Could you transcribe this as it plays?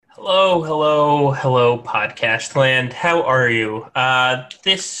Hello, podcast land. How are you?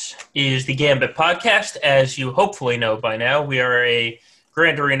 This is the Gambit podcast. As you hopefully know by now, we are a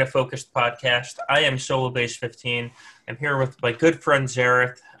Grand Arena focused podcast. I am Solo Base 15. I'm here with my good friend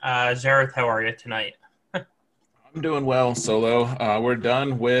Zareth. Zareth, how are you tonight? I'm doing well, Solo. We're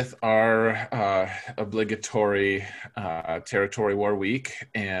done with our obligatory territory war week,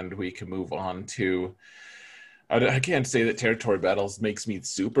 and we can move on to. I can't say that territory battles makes me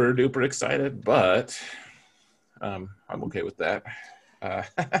super duper excited, but I'm okay with that.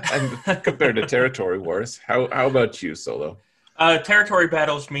 And compared to territory wars, how about you, Solo? Territory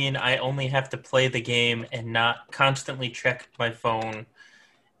battles mean I only have to play the game and not constantly check my phone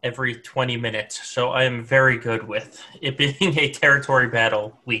every 20 minutes. So I am very good with it being a territory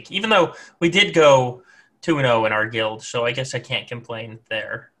battle week, even though we did go 2-0 in our guild. So I guess I can't complain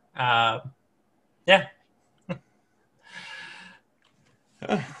there. Yeah.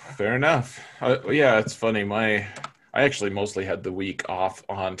 Fair enough. Yeah, it's funny. I actually mostly had the week off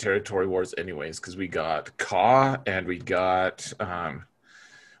on territory wars anyways, because we got Caw and we got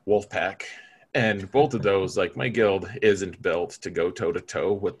Wolfpack. And both of those, like, my guild isn't built to go toe to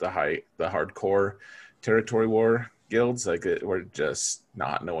toe with the hardcore territory war guilds. Like, we're just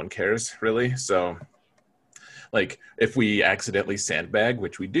not. No one cares really. So, like, if we accidentally sandbag,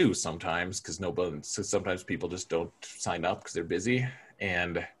 which we do sometimes, because sometimes people just don't sign up because they're busy,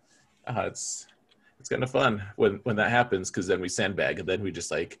 and it's kind of fun when that happens, because then we sandbag and then we just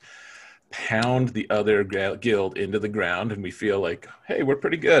like pound the other guild into the ground, and we feel like, hey, we're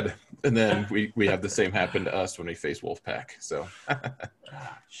pretty good. And then we have the same happen to us when we face Wolfpack. So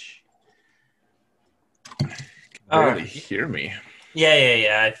barely hear me.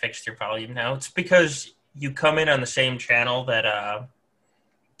 Yeah. I fixed your volume now. It's because you come in on the same channel that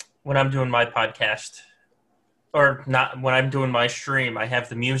when I'm doing my podcast, or not when I'm doing my stream, I have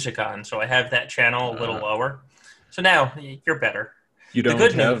the music on, so I have that channel a little lower. So now you're better. You don't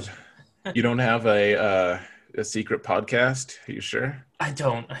have a secret podcast? Are you sure? I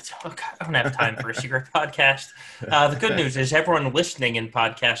don't have time for a secret podcast. The good news is everyone listening in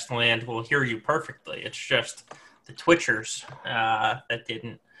podcast land will hear you perfectly. It's just the Twitchers that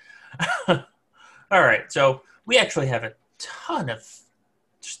didn't. All right, so we actually have a ton of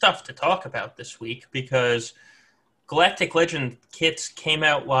stuff to talk about this week because Galactic Legend kits came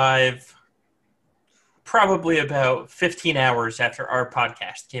out live probably about 15 hours after our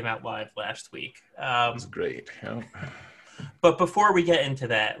podcast came out live last week. That's great. Yep. But before we get into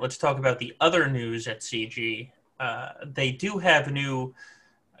that, let's talk about the other news at CG. They do have a new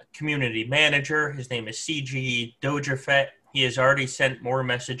community manager. His name is CG Dojafet. He has already sent more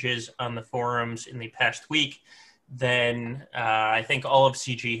messages on the forums in the past week than I think all of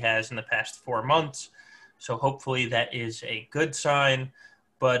CG has in the past 4 months. So hopefully that is a good sign.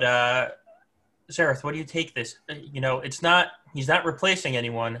 But Zareth, what do you take this? He's not replacing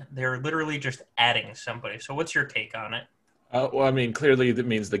anyone. They're literally just adding somebody. So what's your take on it? Well, I mean, clearly that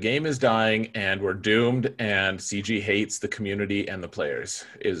means the game is dying and we're doomed, and CG hates the community and the players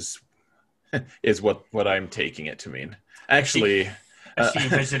is what I'm taking it to mean. Actually, I see you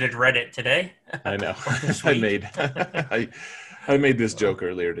visited Reddit today. I know. I made this joke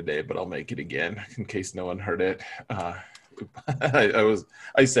earlier today, but I'll make it again in case no one heard it. I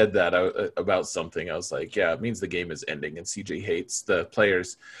said that about something. I was like, yeah, it means the game is ending and CG hates the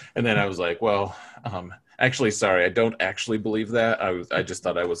players. And then I was like, well, actually, sorry, I don't actually believe that. I just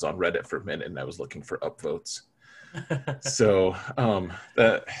thought I was on Reddit for a minute and I was looking for upvotes. So,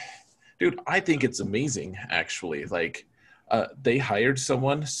 dude, I think it's amazing, actually. Like, they hired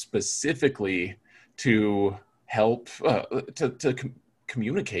someone specifically to help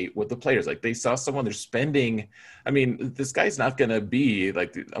communicate with the players. Like, they saw someone, they're spending, I mean, this guy's not going to be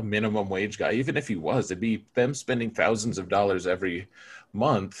like a minimum wage guy. Even if he was, it'd be them spending thousands of dollars every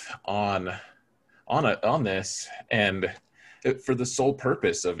month on this, and for the sole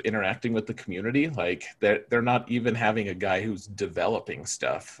purpose of interacting with the community. Like, they're not even having a guy who's developing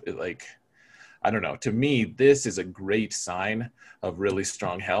stuff. Like, I don't know. To me, this is a great sign of really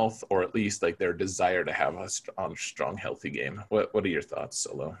strong health, or at least like their desire to have a strong, healthy game. What are your thoughts,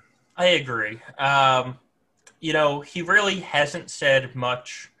 Solo? I agree. He really hasn't said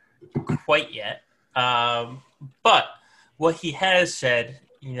much quite yet. But what he has said,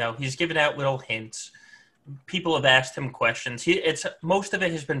 he's given out little hints. People have asked him questions. Most of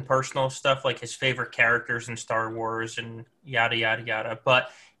it has been personal stuff, like his favorite characters in Star Wars and yada, yada, yada. But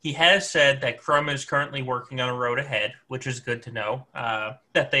he has said that Crumb is currently working on a road ahead, which is good to know,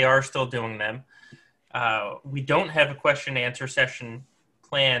 that they are still doing them. We don't have a question and answer session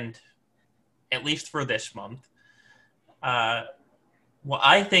planned, at least for this month. What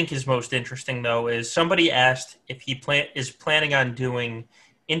I think is most interesting, though, is somebody asked if he is planning on doing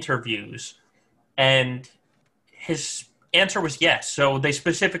interviews, and his answer was yes. So they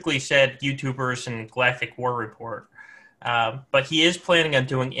specifically said YouTubers and Galactic War Report. But he is planning on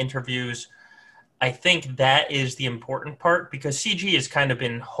doing interviews. I think that is the important part because CG has kind of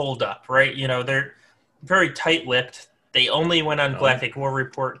been holed up, right? They're very tight lipped. They only went on No, Galactic War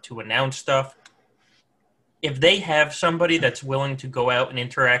Report to announce stuff. If they have somebody that's willing to go out and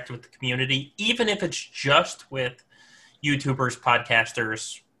interact with the community, even if it's just with YouTubers,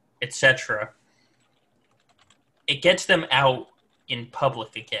 podcasters, etc., it gets them out in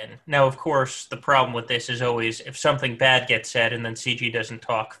public again. Now, of course, the problem with this is always if something bad gets said and then CG doesn't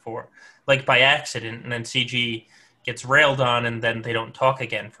talk for, like by accident, and then CG gets railed on and then they don't talk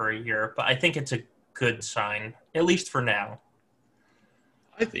again for a year. But I think it's a good sign, at least for now.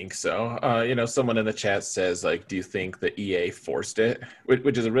 I think so. Someone in the chat says, like, do you think the EA forced it?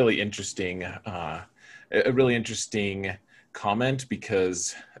 Which is a really interesting comment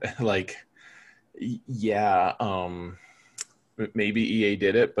because, like, yeah, maybe EA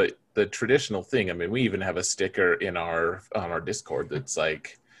did it, but the traditional thing. I mean, we even have a sticker in our on our Discord that's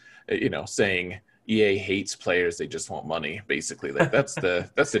like, saying EA hates players; they just want money. Basically, like that's the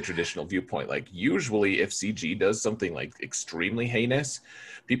traditional viewpoint. Like usually, if CG does something like extremely heinous,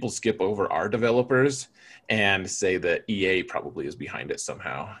 people skip over our developers and say that EA probably is behind it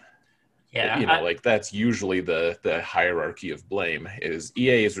somehow. Yeah, Like that's usually the hierarchy of blame. Is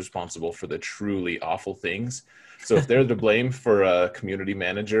EA is responsible for the truly awful things. So if they're to blame for a community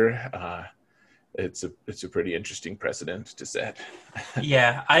manager, it's a pretty interesting precedent to set.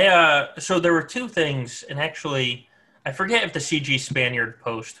 yeah. So there were two things, and actually, I forget if the CG Spaniard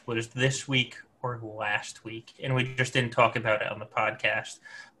post was this week or last week, and we just didn't talk about it on the podcast.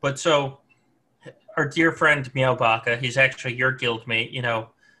 But so our dear friend Meow Baka, he's actually your guildmate.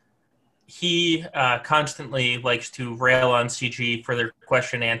 He constantly likes to rail on CG for their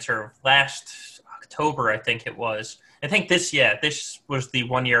question answer of last October, I think it was. I think this was the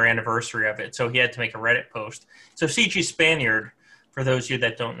 1 year anniversary of it, so he had to make a Reddit post. So CG Spaniard, for those of you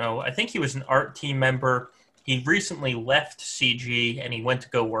that don't know, I think he was an art team member. He recently left CG and he went to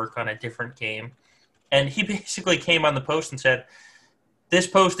go work on a different game. And he basically came on the post and said, "This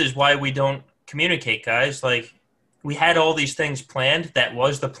post is why we don't communicate, guys. Like, we had all these things planned. That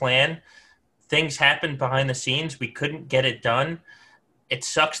was the plan. Things happened behind the scenes. We couldn't get it done. It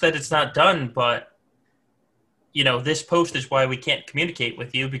sucks that it's not done, but this post is why we can't communicate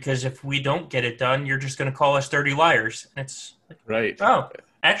with you because if we don't get it done, you're just going to call us dirty liars." And it's like, Right. oh,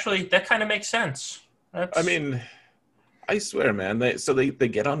 actually, that kind of makes sense. I That's mean, I swear, man. They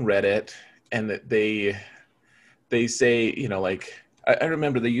get on Reddit and they say, like I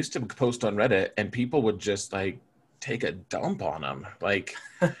remember they used to post on Reddit and people would just like take a dump on them. Like,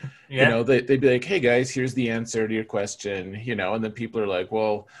 yeah, they'd be like, hey guys, here's the answer to your question, and then people are like,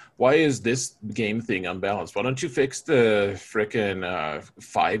 well, why is this game thing unbalanced? Why don't you fix the frickin'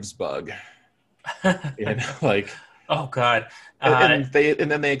 fives bug? Like, oh god, and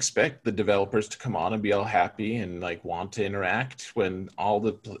then they expect the developers to come on and be all happy and like want to interact when all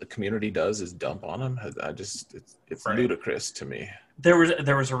the community does is dump on them. It's right. ludicrous to me. There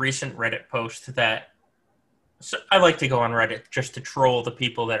was a recent Reddit post that so I like to go on Reddit just to troll the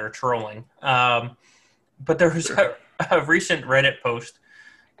people that are trolling. But there was Sure. a recent Reddit post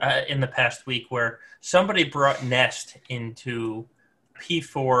in the past week where somebody brought Nest into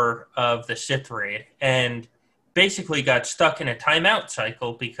P4 of the Sith raid and basically got stuck in a timeout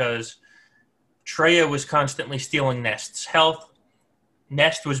cycle because Treya was constantly stealing Nest's health.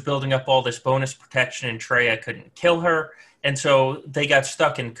 Nest was building up all this bonus protection and Treya couldn't kill her. And so they got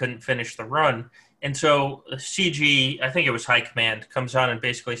stuck and couldn't finish the run. And so CG, I think it was High Command, comes on and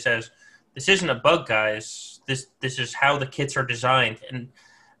basically says, "This isn't a bug, guys. This is how the kits are designed." And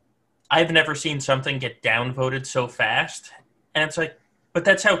I've never seen something get downvoted so fast. And it's like, but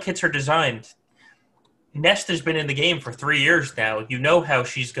that's how kits are designed. Nest has been in the game for 3 years now. You know how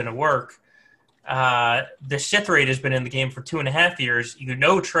she's going to work. The Sith Raid has been in the game for 2.5 years. You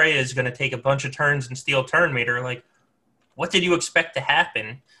know Trey is going to take a bunch of turns and steal turn meter. Like, what did you expect to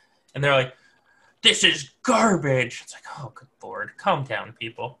happen? And they're like, "This is garbage." It's like, oh, good lord. Calm down,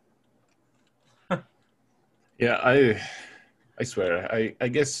 people. Yeah, I swear. I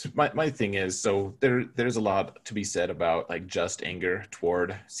guess my thing is, so there's a lot to be said about like just anger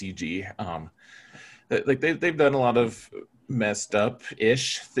toward CG. Like they've done a lot of messed up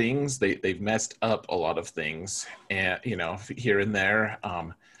ish things. They've messed up a lot of things, and here and there.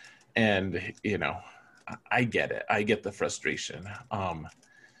 And I get it. I get the frustration.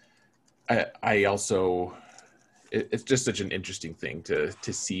 I also it's just such an interesting thing to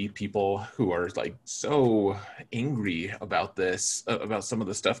see people who are like so angry about this, about some of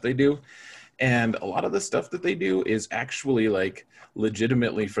the stuff they do. And a lot of the stuff that they do is actually like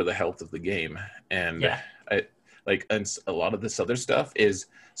legitimately for the health of the game. And Yeah. and a lot of this other stuff is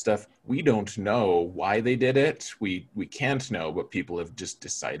stuff we don't know why they did it. We can't know, but people have just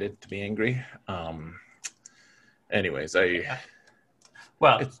decided to be angry. Anyways, Yeah.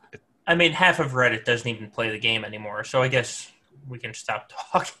 Well, it's I mean, half of Reddit doesn't even play the game anymore, so I guess we can stop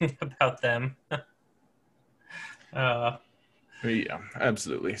talking about them. uh, Yeah,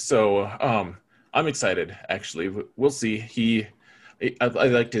 absolutely. So, I'm excited. Actually, we'll see. I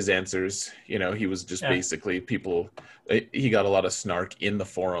liked his answers. You know, he was just yeah. basically people. He got a lot of snark in the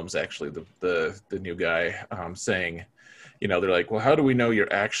forums. Actually, the new guy saying, you know, they're like, well, how do we know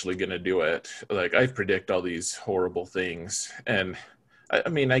you're actually going to do it? Like, I predict all these horrible things, and I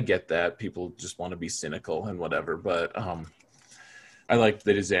mean, I get that people just want to be cynical and whatever, but I liked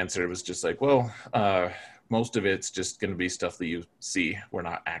that his answer was just like, well, most of it's just going to be stuff that you see. We're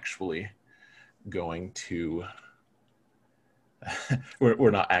not actually going to,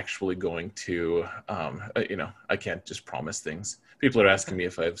 we're not actually going to, you know, I can't just promise things. People are asking me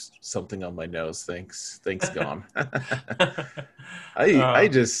if I have something on my nose. Thanks, Gom. I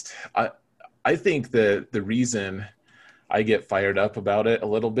um, just, I think that the reason I get fired up about it a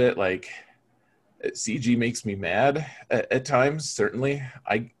little bit, like, CG makes me mad at times. Certainly,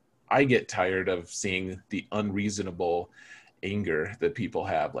 I get tired of seeing the unreasonable anger that people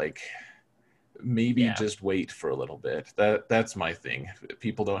have. Like, maybe yeah. just wait for a little bit. That's my thing.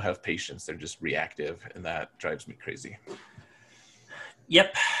 People don't have patience; they're just reactive, and that drives me crazy.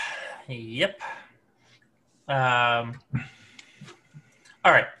 Yep. Yep. Um,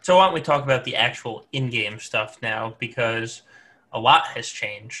 all right. So why don't we talk about the actual in-game stuff now? Because a lot has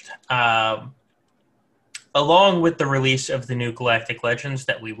changed. Along with the release of the new Galactic Legends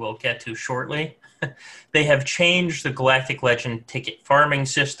that we will get to shortly, they have changed the Galactic Legend ticket farming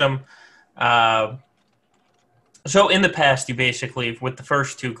system. Uh, so in the past, you basically, with the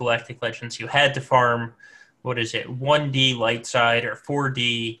first two Galactic Legends, you had to farm, what is it, 1D light side or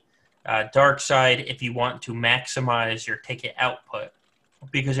 4D dark side if you want to maximize your ticket output,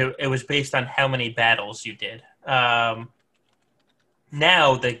 because it was based on how many battles you did. Now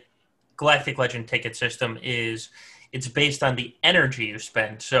the Galactic Legend ticket system it's based on the energy you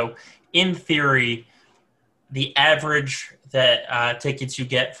spend. So in theory, the average that tickets you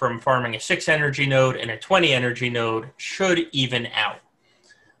get from farming a 6 energy node and a 20 energy node should even out.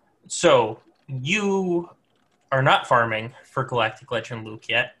 So you are not farming for Galactic Legend Luke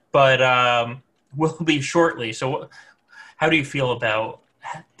yet, but will be shortly. So how do you feel about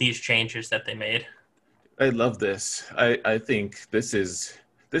these changes that they made? I love this. I think this is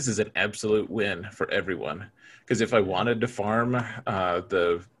an absolute win for everyone. Because if I wanted to farm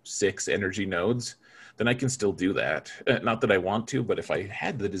the 6 energy nodes, then I can still do that. Not that I want to, but if I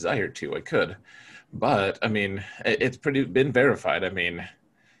had the desire to, I could. But I mean, it's pretty been verified. I mean,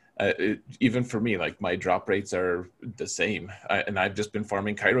 even for me, like my drop rates are the same. And I've just been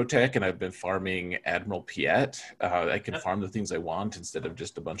farming Chirotech and I've been farming Admiral Piet. I can farm the things I want instead of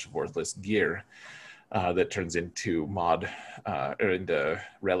just a bunch of worthless gear that turns into mod or into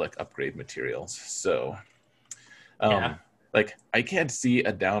relic upgrade materials. So, Yeah. like, I can't see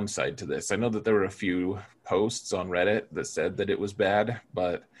a downside to this. I know that there were a few posts on Reddit that said that it was bad,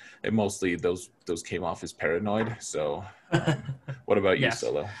 but it mostly those came off as paranoid. So, what about you, Yes.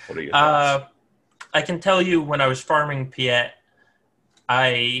 Solo? What are your thoughts? Uh, I can tell you when I was farming Piet,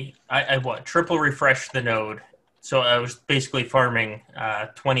 I what triple refreshed the node, so I was basically farming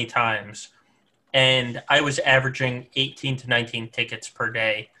 20 times, and I was averaging 18 to 19 tickets per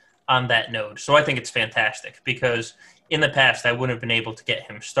day on that node. So I think it's fantastic because in the past I wouldn't have been able to get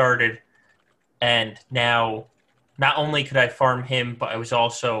him started, and now not only could I farm him, but I was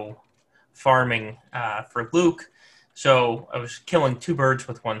also farming for Luke. So I was killing two birds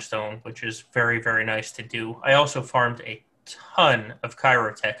with one stone, which is very, very nice to do. I also farmed a ton of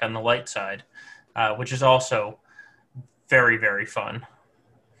Chirotech on the light side, which is also very, very fun.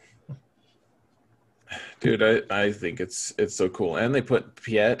 Dude, I think it's so cool. And they put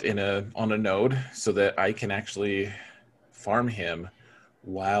Piet in on a node so that I can actually farm him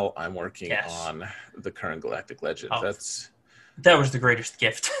while I'm working Yes. on the current Galactic Legend. Oh, That's that was the greatest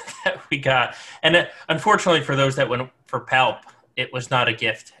gift that we got. And unfortunately, for those that went for Palp, it was not a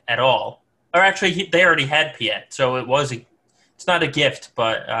gift at all. Or actually, they already had Piet, so it's not a gift.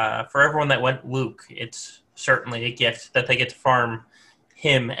 But for everyone that went Luke, it's certainly a gift that they get to farm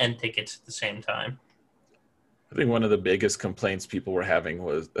him and tickets at the same time. I think one of the biggest complaints people were having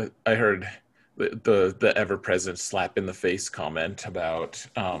was I heard the ever-present slap in the face comment about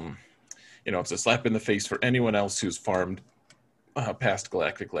it's a slap in the face for anyone else who's farmed past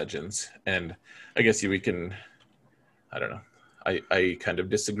Galactic Legends. And I guess we can, I don't know. I kind of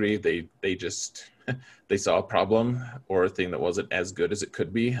disagree. They just they saw a problem or a thing that wasn't as good as it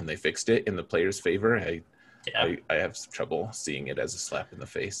could be, and they fixed it in the player's favor. I have some trouble seeing it as a slap in the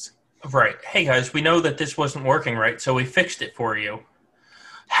face. Right. Hey guys, we know that this wasn't working right, so we fixed it for you.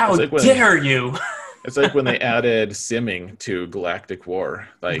 How like dare you? It's like when they added simming to Galactic War.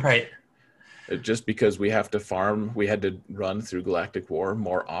 Like, right. Just because we have to farm, we had to run through Galactic War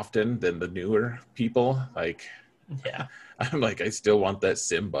more often than the newer people. Like, yeah. I'm like, I still want that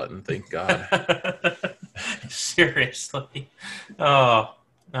sim button. Thank God. Seriously. Oh,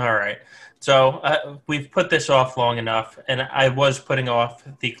 all right. So we've put this off long enough, and I was putting off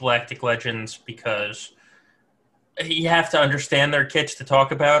the Galactic Legends because you have to understand their kits to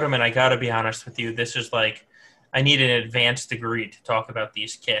talk about them, and I got to be honest with you, this is like I need an advanced degree to talk about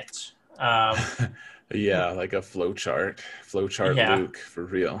these kits. Yeah, like a flowchart yeah. Luke, for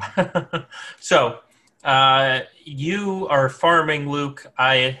real. So you are farming Luke.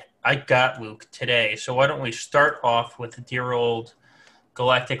 I got Luke today, so why don't we start off with dear old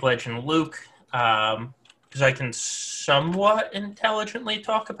Galactic Legend Luke, because I can somewhat intelligently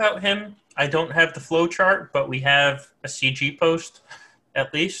talk about him. I don't have the flowchart, but we have a CG post,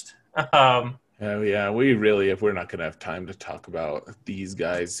 at least. Yeah, we really, if we're not going to have time to talk about these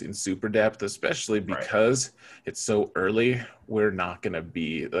guys in super depth, especially because it's so early, we're not going to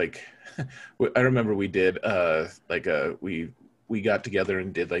be like, I remember we did we got together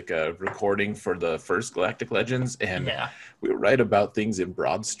and did like a recording for the first Galactic Legends, and we would write about things in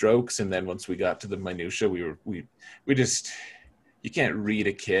broad strokes, and then once we got to the minutia, we just, you can't read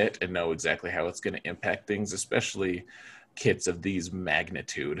a kit and know exactly how it's going to impact things, especially kits of this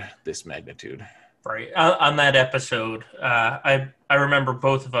magnitude. Right. On that episode, I remember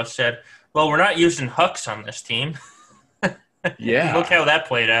both of us said, well, we're not using Hux on this team. Yeah. Look how that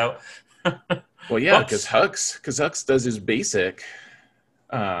played out. Well, yeah, because Hux does his basic.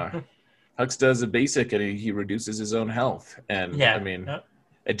 Hux does a basic, and he reduces his own health. And, I mean,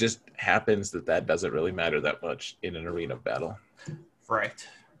 it just happens that doesn't really matter that much in an arena battle. Right.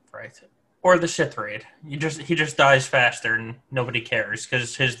 Or the Sith Raid. He just dies faster, and nobody cares,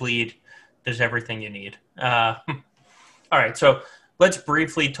 because his lead does everything you need. All right, so let's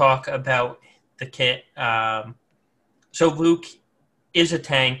briefly talk about the kit. So Luke is a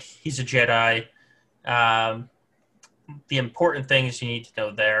tank. He's a Jedi. The important things you need to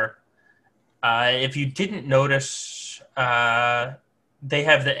know there. If you didn't notice, they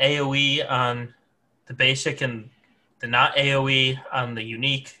have the AoE on the basic and the not AoE on the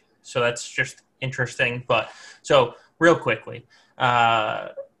unique. So that's just interesting. But so real quickly,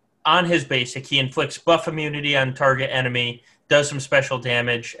 on his basic, he inflicts buff immunity on target enemy, does some special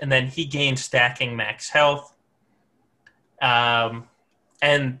damage, and then he gains stacking max health.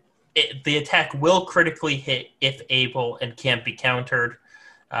 And the attack will critically hit if able and can't be countered.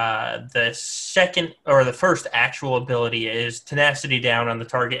 The first actual ability is Tenacity Down on the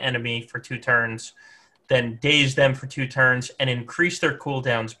target enemy for 2 turns, then daze them for 2 turns, and increase their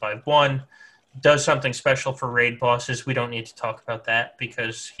cooldowns by 1. Does something special for raid bosses. We don't need to talk about that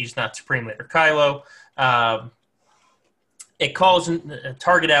because he's not Supreme Leader Kylo. It calls a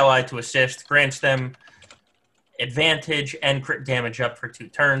target ally to assist, grants them advantage and crit damage up for 2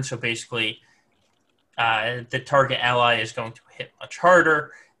 turns. So basically, the target ally is going to hit much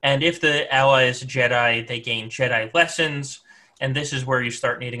harder. And if the ally is a Jedi, they gain Jedi Lessons. And this is where you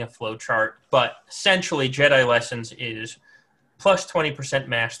start needing a flow chart. But essentially, Jedi Lessons is plus 20%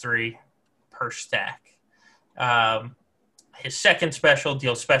 mastery per stack. His second special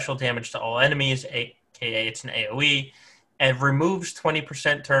deals special damage to all enemies, aka it's an AoE, and removes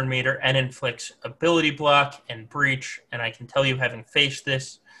 20% turn meter and inflicts ability block and breach. And I can tell you, having faced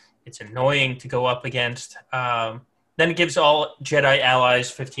this, it's annoying to go up against. Then it gives all Jedi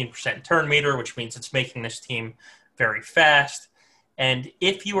allies 15% turn meter, which means it's making this team very fast. And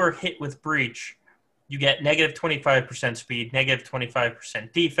if you are hit with breach, you get negative 25% speed, negative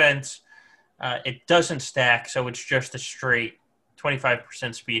 25% defense. It doesn't stack, so it's just a straight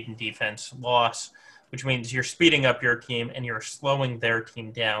 25% speed and defense loss, which means you're speeding up your team and you're slowing their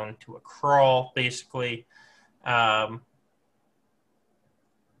team down to a crawl, basically. Those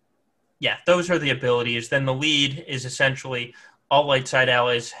are the abilities. Then the lead is essentially all light side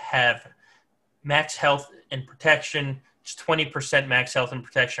allies have max health and protection. It's 20% max health and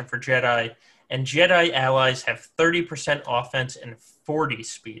protection for Jedi. And Jedi allies have 30% offense and 40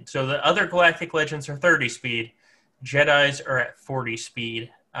 speed. So the other Galactic Legends are 30 speed. Jedis are at 40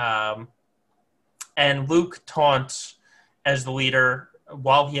 speed. And Luke taunts as the leader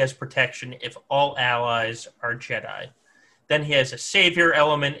while he has protection if all allies are Jedi. Then he has a savior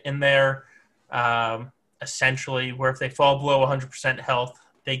element in there, essentially, where if they fall below 100% health,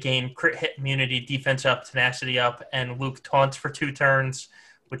 they gain crit hit immunity, defense up, tenacity up, and Luke taunts for 2 turns,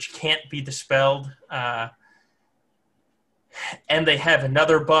 which can't be dispelled. And they have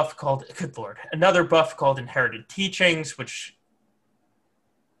another buff called, good lord, another buff called Inherited Teachings, which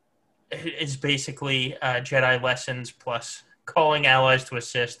is basically Jedi lessons plus calling allies to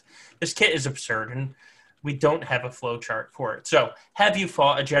assist. This kit is absurd, and we don't have a flowchart for it. So, have you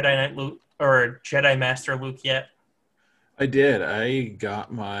fought a Jedi Knight Luke or a Jedi Master Luke yet? I did. I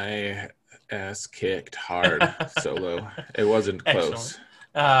got my ass kicked hard solo. It wasn't close.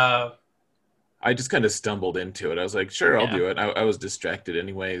 Excellent. I just kind of stumbled into it. I was like, sure, I'll Yeah. do it. I was distracted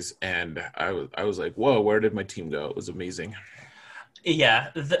anyways, and I was like, whoa, where did my team go? It was amazing. Yeah.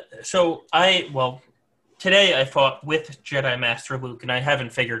 Today I fought with Jedi Master Luke, and I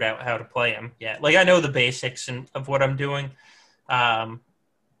haven't figured out how to play him yet. Like, I know the basics of what I'm doing, but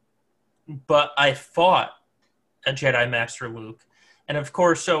I fought a Jedi Master Luke. And of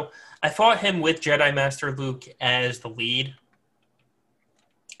course, so I fought him with Jedi Master Luke as the lead.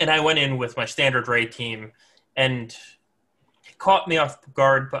 And I went in with my standard raid team, and it caught me off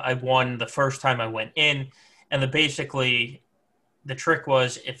guard, but I won the first time I went in. And the trick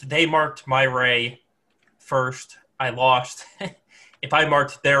was if they marked my ray first, I lost. If I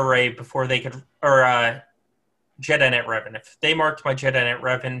marked their ray before they could, or Jedi Knight Revan, if they marked my Jedi Knight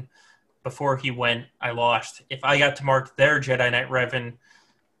Revan before he went, I lost. If I got to mark their Jedi Knight Revan,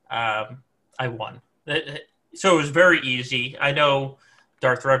 I won. So it was very easy. I know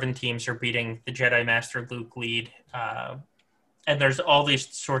Darth Revan teams are beating the Jedi Master Luke lead, and there's all these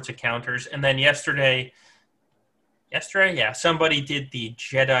sorts of counters. And then yesterday, somebody did the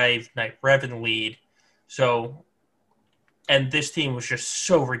Jedi Knight Revan lead. So, and this team was just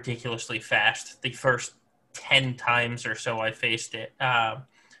so ridiculously fast. The first 10 times or so I faced it.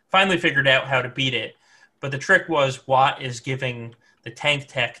 Finally figured out how to beat it. But the trick was Watt is giving the tank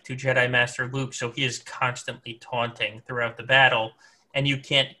tech to Jedi Master Luke, so he is constantly taunting throughout the battle, and you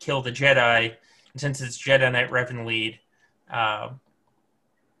can't kill the Jedi. And since it's Jedi Knight Revan lead,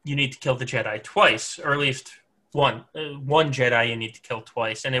 you need to kill the Jedi twice, or at least one Jedi you need to kill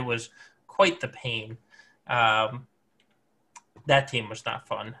twice, and it was quite the pain. That team was not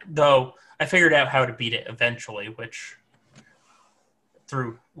fun, though I figured out how to beat it eventually, which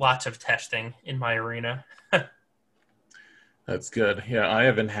through lots of testing in my arena. That's good. Yeah, I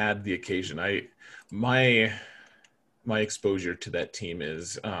haven't had the occasion. My exposure to that team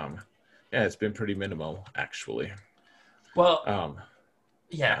is it's been pretty minimal actually. Well,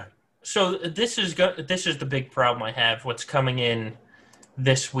 yeah. So this is the big problem I have. What's coming in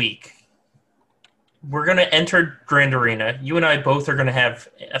this week? We're going to enter Grand Arena. You and I both are going to have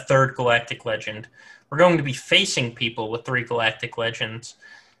a 3rd Galactic Legend. We're going to be facing people with 3 Galactic Legends.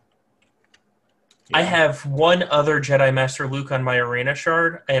 Yeah. I have 1 other Jedi Master Luke on my Arena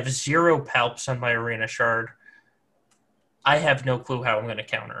Shard. I have 0 Palps on my Arena Shard. I have no clue how I'm going to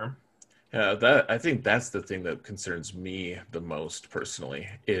counter him. Yeah, I think that's the thing that concerns me the most personally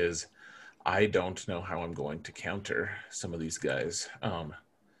is I don't know how I'm going to counter some of these guys.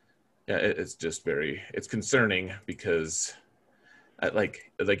 It's just it's concerning because,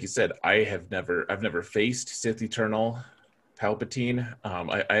 like you said, I've never faced Sith Eternal Palpatine.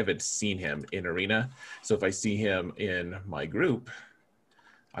 I haven't seen him in Arena, so if I see him in my group,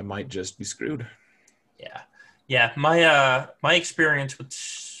 I might just be screwed. Yeah. My experience with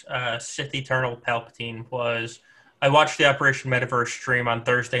Sith Eternal Palpatine was I watched the Operation Metaverse stream on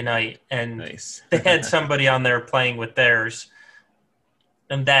Thursday night, and nice. They had somebody on there playing with theirs,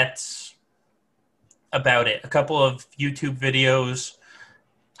 and that's about it. A couple of YouTube videos.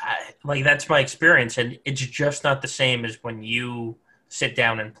 That's my experience, and it's just not the same as when you sit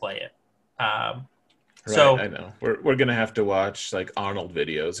down and play it. Right, so I know we're gonna have to watch like Arnold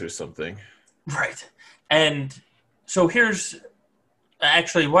videos or something. Right, and so here's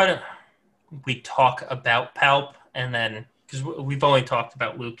actually why don't we talk about Palp, and then because we've only talked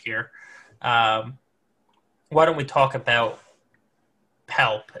about Luke here, why don't we talk about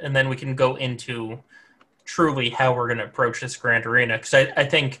Palp, and then we can go into truly how we're going to approach this Grand Arena, because I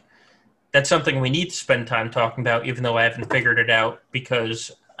think that's something we need to spend time talking about, even though I haven't figured it out,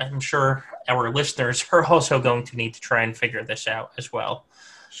 because I'm sure our listeners are also going to need to try and figure this out as well.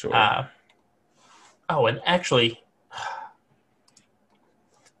 Sure. And actually,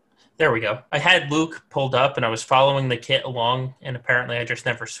 there we go. I had Luke pulled up, and I was following the kit along, and apparently I just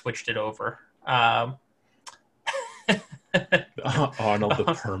never switched it over. That's Arnold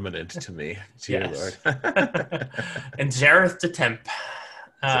the Permanent to me. Dear Yes. Lord. And Zareth the Temp.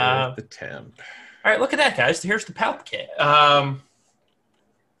 Zareth the Temp. All right, look at that, guys. Here's the Palp kit.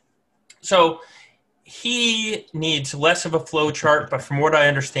 So he needs less of a flow chart, but from what I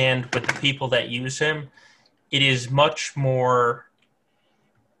understand with the people that use him, it is much more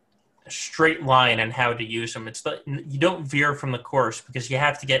straight line in how to use him. It's you don't veer from the course because you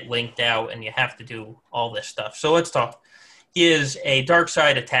have to get linked out and you have to do all this stuff. So let's talk. He is a dark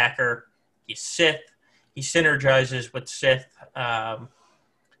side attacker. He's Sith. He synergizes with Sith.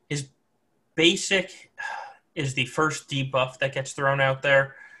 His basic is the first debuff that gets thrown out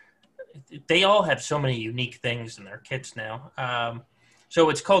there. They all have so many unique things in their kits now. So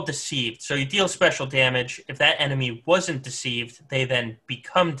it's called Deceived. So you deal special damage. If that enemy wasn't deceived, they then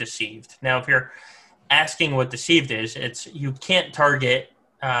become deceived. Now, if you're asking what Deceived is, it's you can't target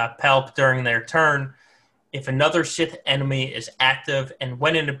Palp during their turn. If another Sith enemy is active and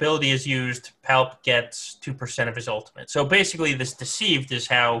when an ability is used, Palp gets 2% of his ultimate. So basically, this Deceived is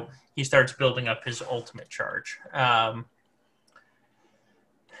how he starts building up his ultimate charge.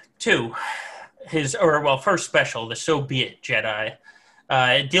 First special, the So Be It Jedi.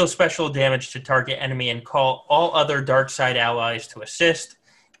 It deals special damage to target enemy and call all other dark side allies to assist,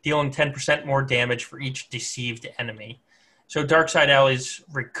 dealing 10% more damage for each deceived enemy. So dark side allies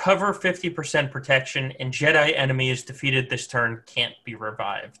recover 50% protection, and Jedi enemies defeated this turn can't be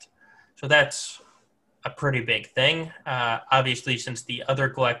revived. So that's a pretty big thing. Obviously, since the other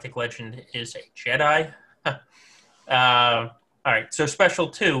Galactic Legend is a Jedi. All right, so Special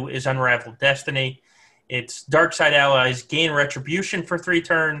 2 is Unraveled Destiny. It's Dark Side allies gain Retribution for 3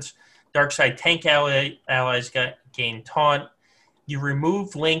 turns. Dark Side tank allies gain Taunt. You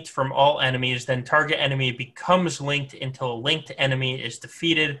remove Linked from all enemies, then target enemy becomes linked until a linked enemy is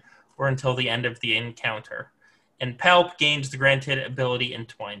defeated or until the end of the encounter. And Palp gains the granted ability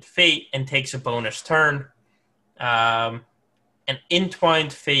Entwined Fate and takes a bonus turn. And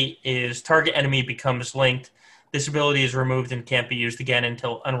Entwined Fate is target enemy becomes linked. This ability is removed and can't be used again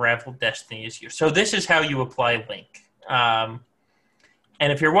until Unraveled Destiny is used. So this is how you apply Link.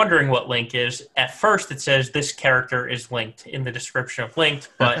 And if you're wondering what Link is, at first it says this character is linked in the description of Linked,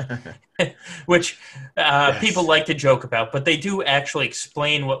 but which yes. People like to joke about. But they do actually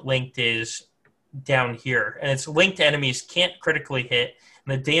explain what Linked is down here. And it's linked enemies can't critically hit,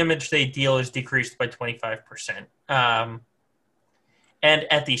 and the damage they deal is decreased by 25%. And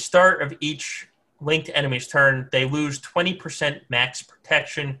at the start of each linked enemy's turn, they lose 20% max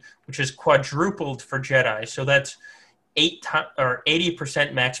protection, which is quadrupled for Jedi. So that's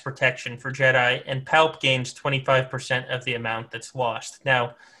 80% max protection for Jedi, and Palp gains 25% of the amount that's lost.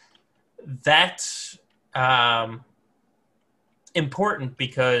 Now, that's important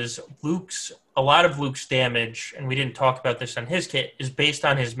because a lot of Luke's damage, and we didn't talk about this on his kit, is based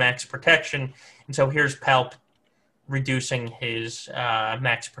on his max protection. And so here's Palp reducing his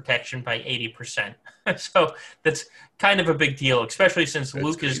max protection by 80%. So that's kind of a big deal, especially since that's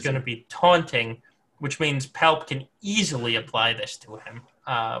Luke crazy. Is going to be taunting, which means Palp can easily apply this to him.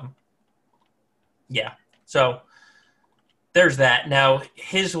 So there's that. Now,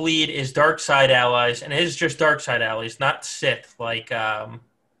 his lead is Dark Side allies, and it is just Dark Side allies, not Sith, like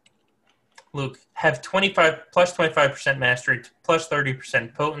Luke, have plus 25% mastery, plus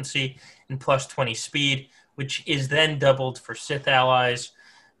 30% potency, and plus 20 speed, which is then doubled for Sith allies.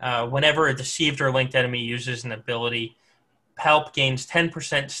 Whenever a deceived or linked enemy uses an ability, Palp gains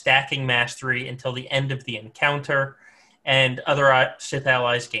 10% stacking mastery until the end of the encounter, and other Sith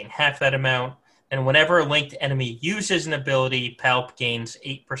allies gain half that amount. And whenever a linked enemy uses an ability, Palp gains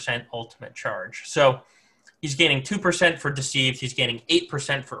 8% ultimate charge. So he's gaining 2% for deceived, he's gaining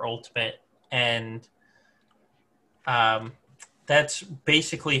 8% for ultimate, and that's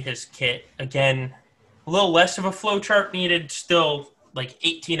basically his kit. Again, a little less of a flowchart needed, still like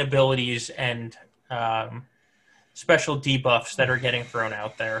 18 abilities and special debuffs that are getting thrown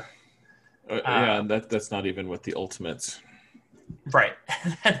out there. That's not even with the ultimates. Right.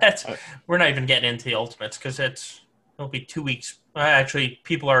 We're not even getting into the ultimates because it'll be 2 weeks. Actually,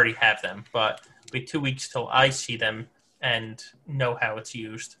 people already have them, but it'll be 2 weeks till I see them and know how it's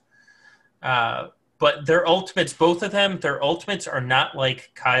used. But their ultimates, both of them, their ultimates are not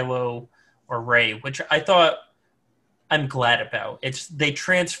like Kylo or Rey, which I thought I'm glad about. They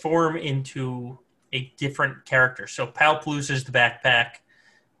transform into a different character. So Palp loses the backpack.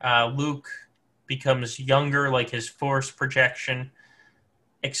 Luke becomes younger, like his force projection,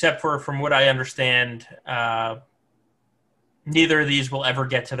 except for, from what I understand, neither of these will ever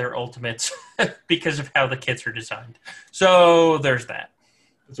get to their ultimates because of how the kits are designed. So there's that.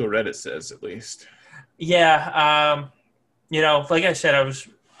 That's what Reddit says, at least. Yeah. like I said,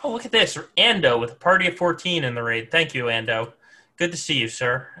 oh, look at this. Ando with a party of 14 in the raid. Thank you, Ando. Good to see you,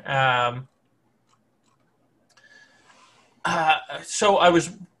 sir. So I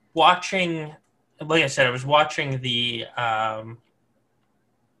was watching, like I said, I was watching the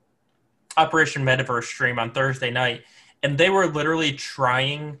Operation Metaverse stream on Thursday night, and they were literally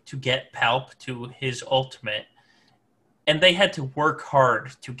trying to get Palp to his ultimate, and they had to work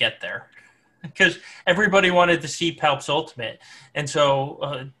hard to get there because everybody wanted to see Palp's ultimate, and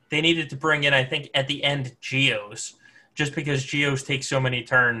so they needed to bring in, I think, at the end, Geos, just because Geos take so many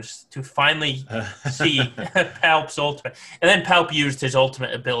turns to finally see Palp's ultimate. And then Palp used his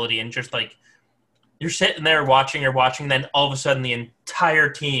ultimate ability, and just like, you're sitting there watching, then all of a sudden the entire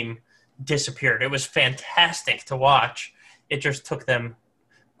team disappeared. It was fantastic to watch. It just took them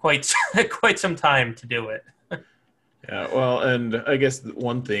quite some time to do it. Yeah, well, and I guess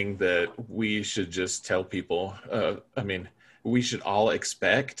one thing that we should just tell people, we should all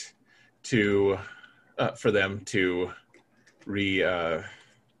expect for them to realign,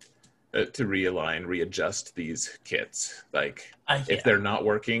 readjust these kits. Like, if they're not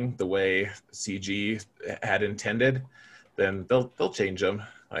working the way CG had intended, then they'll change them.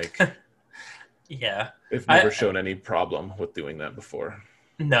 Like, yeah, they've never shown any problem with doing that before.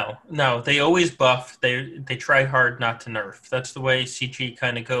 No, they always buff. They try hard not to nerf. That's the way CG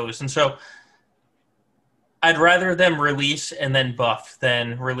kind of goes. And so I'd rather them release and then buff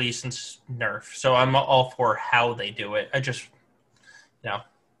than release and nerf. So I'm all for how they do it.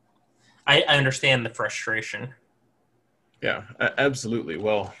 I understand the frustration. Yeah, absolutely.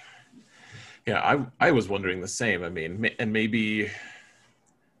 Well, yeah, I was wondering the same. I mean, and maybe,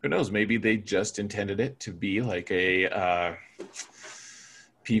 who knows, maybe they just intended it to be like a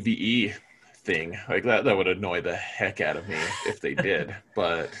PvE thing. Like, that would annoy the heck out of me if they did.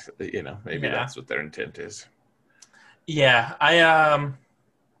 But, maybe that's what their intent is. Yeah,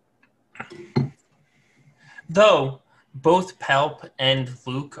 though both Palp and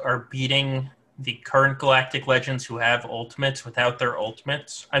Luke are beating the current Galactic Legends who have ultimates without their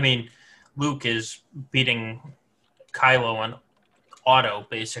ultimates. I mean, Luke is beating Kylo on auto,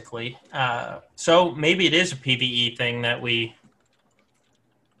 basically. So maybe it is a PvE thing that we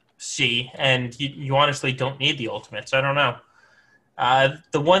see, and you honestly don't need the ultimates. I don't know.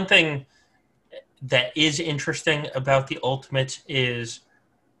 The one thing that is interesting about the ultimates is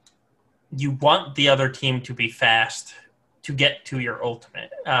you want the other team to be fast to get to your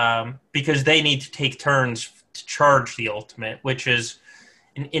ultimate, because they need to take turns to charge the ultimate, which is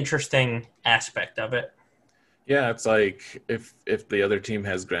an interesting aspect of it. Yeah, it's like if the other team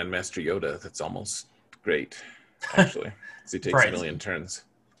has Grandmaster Yoda, that's almost great, actually, because he takes a million turns.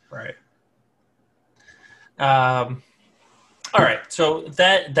 Right. All right, so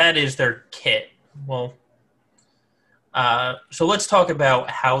that is their kit. Well, so let's talk about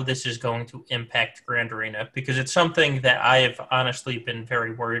how this is going to impact Grand Arena, because it's something that I have honestly been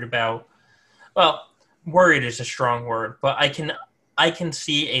very worried about. Well, worried is a strong word, but I can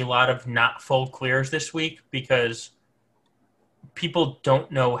see a lot of not full clears this week because people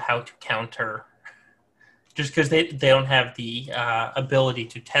don't know how to counter, just because they don't have the ability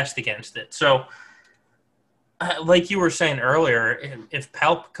to test against it. So, like you were saying earlier, if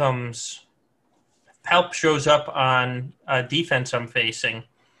Palp shows up on defense I'm facing,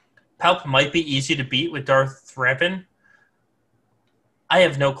 Palp might be easy to beat with Darth Revan. I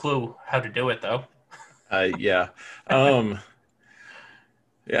have no clue how to do it, though. Yeah.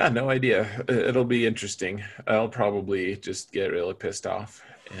 Yeah, no idea. It'll be interesting. I'll probably just get really pissed off.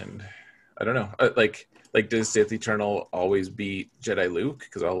 And I don't know. Like does Sith Eternal always beat Jedi Luke?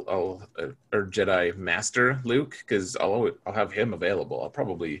 Because or Jedi Master Luke? Because I'll have him available. I'll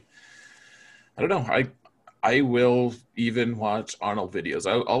probably, I don't know. I will even watch Arnold videos.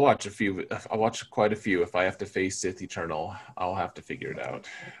 I'll watch a few. I'll watch quite a few. If I have to face Sith Eternal, I'll have to figure it out.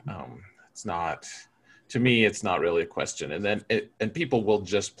 It's not, to me, it's not really a question. And then and people will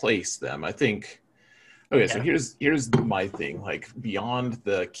just place them. I think. Okay, so here's my thing. Like, beyond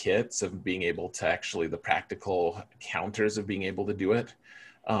the kits of being able to actually, the practical counters of being able to do it,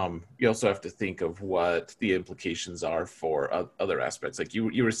 you also have to think of what the implications are for other aspects. Like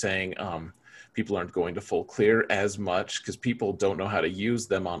you were saying, people aren't going to full clear as much because people don't know how to use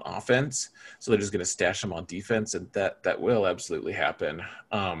them on offense, so they're just going to stash them on defense, and that will absolutely happen.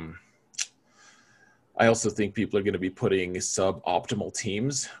 I also think people are going to be putting suboptimal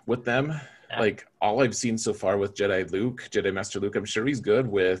teams with them. Like, all I've seen so far with Jedi Master Luke, I'm sure he's good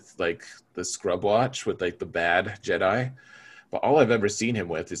with like the scrub watch with like the bad Jedi, but all I've ever seen him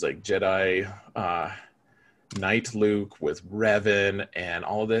with is like Jedi Knight Luke with Revan and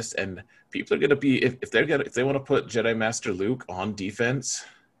all of this, and people are going to be if they want to put Jedi Master Luke on defense,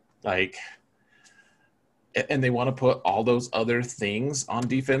 like, and they want to put all those other things on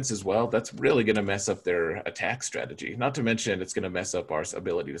defense as well, that's really going to mess up their attack strategy. Not to mention it's going to mess up our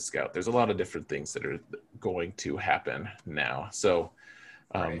ability to scout. There's a lot of different things that are going to happen now. So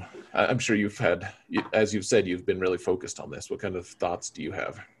Right. I'm sure you've had, as you've said, you've been really focused on this. What kind of thoughts do you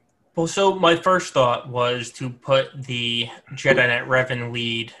have? Well, so my first thought was to put the Jedi Knight Revan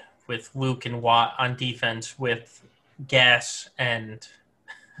lead with Luke and Watt on defense with Gas and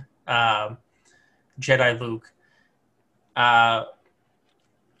uh, Jedi Luke, uh,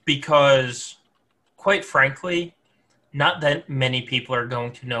 because, quite frankly, not that many people are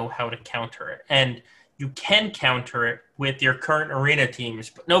going to know how to counter it. And you can counter it with your current arena teams,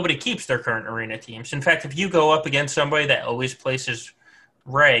 but nobody keeps their current arena teams. In fact, if you go up against somebody that always places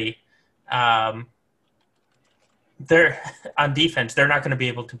Rey, they're on defense, they're not going to be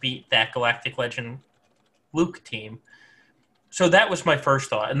able to beat that Galactic Legend Luke team. So that was my first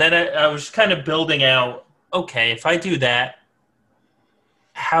thought. And then I was kind of building out, okay, if I do that,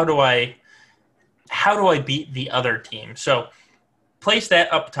 how do I beat the other team? So place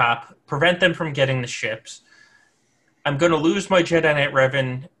that up top, prevent them from getting the ships. I'm going to lose my Jedi Knight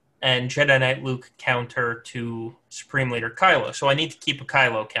Revan and Jedi Knight Luke counter to Supreme Leader Kylo. So I need to keep a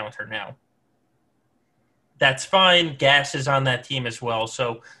Kylo counter now. That's fine. Gas is on that team as well,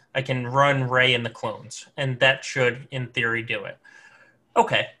 so I can run Rey and the clones, and that should, in theory, do it.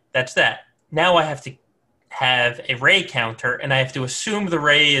 Okay, that's that. Now I have to have a Rey counter, and I have to assume the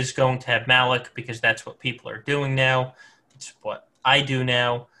Rey is going to have Malak because that's what people are doing now. It's what I do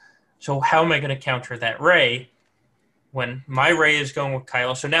now. So how am I going to counter that Rey when my Rey is going with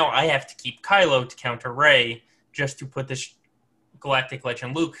Kylo? So now I have to keep Kylo to counter Rey just to put this Galactic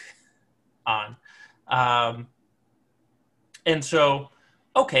Legend Luke on. And so,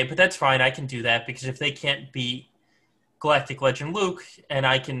 okay, but that's fine. I can do that because if they can't beat Galactic Legend Luke and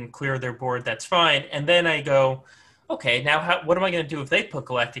I can clear their board, that's fine. And then I go, okay, now what am I going to do if they put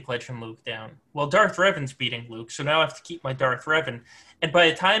Galactic Legend Luke down? Well, Darth Revan's beating Luke, so now I have to keep my Darth Revan. And by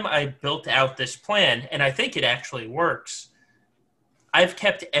the time I built out this plan, and I think it actually works, I've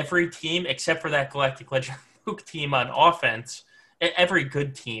kept every team except for that Galactic Legend Luke team on offense, every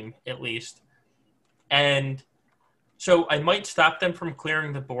good team at least. And so I might stop them from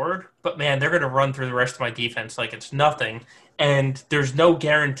clearing the board, but man, they're going to run through the rest of my defense like it's nothing. And there's no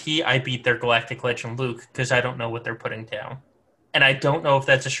guarantee I beat their Galactic Legend Luke because I don't know what they're putting down. And I don't know if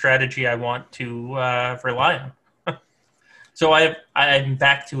that's a strategy I want to rely on. So I'm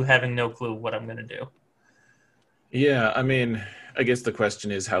back to having no clue what I'm going to do. Yeah, I mean, I guess the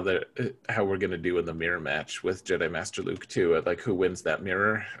question is how we're going to do in the mirror match with Jedi Master Luke too. Like, who wins that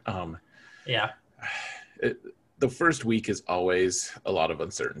mirror? Yeah. The first week is always a lot of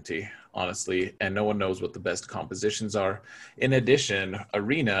uncertainty, honestly, and no one knows what the best compositions are. In addition,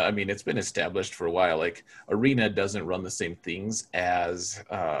 Arena, I mean, it's been established for a while. Like, Arena doesn't run the same things as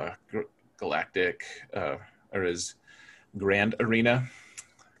Galactic or as Grand Arena,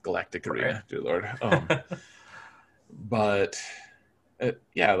 Galactic Right. Arena, dear Lord. But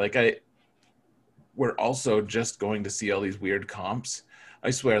yeah, like we're also just going to see all these weird comps.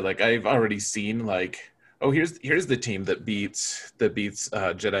 I swear, like I've already seen like, oh, here's the team that beats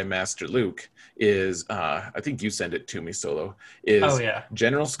Jedi Master Luke is I think you sent it to me, Solo, Oh, is yeah.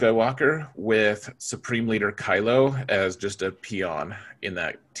 General Skywalker with Supreme Leader Kylo as just a peon in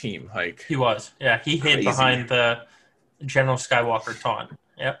that team. Like, He was. Yeah, he hid crazy. behind the General Skywalker taunt.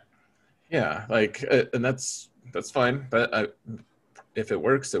 Yep. Yeah, like and that's fine. But if it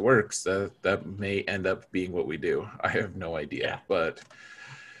works, it works. That may end up being what we do. I have no idea, Yeah. but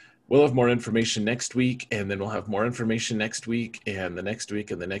we'll have more information next week, and then we'll have more information next week, and the next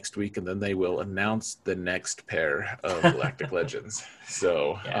week, and the next week, and then they will announce the next pair of Galactic Legends.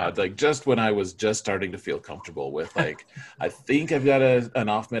 So, Yeah. like, just when I was just starting to feel comfortable with, like, I think I've got an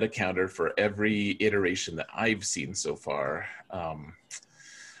off-meta counter for every iteration that I've seen so far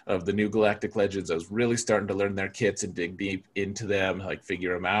of the new Galactic Legends. I was really starting to learn their kits and dig deep into them, like,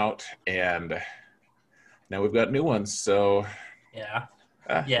 figure them out, and now we've got new ones, so... Yeah.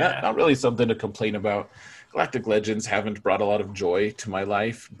 Not really something to complain about. Galactic Legends haven't brought a lot of joy to my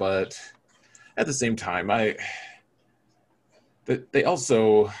life, but at the same time, they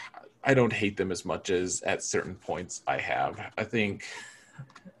also, I don't hate them as much as at certain points I have. I think...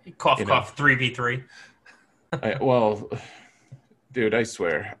 Cough, cough, 3v3. Well, dude, I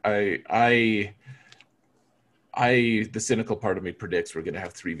swear, the cynical part of me predicts we're going to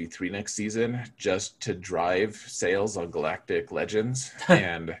have 3v3 next season just to drive sales on Galactic Legends.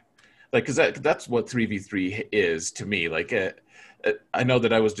 And like, because that's what 3v3 is to me. Like, I know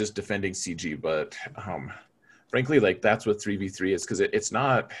that I was just defending CG, but frankly, like, that's what 3v3 is, because it's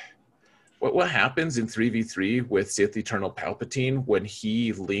not what happens in 3v3 with Sith Eternal Palpatine when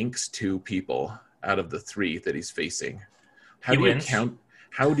he links two people out of the three that he's facing. He wins.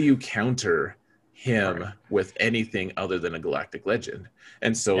 How do you counter him Right. with anything other than a Galactic Legend?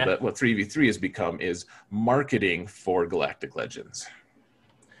 And so Yeah. that what 3v3 has become is marketing for Galactic Legends.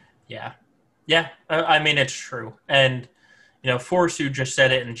 Yeah. Yeah. I mean, it's true. And, Forsu just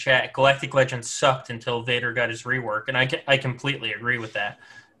said it in chat. Galactic Legends sucked until Vader got his rework. And I completely agree with that.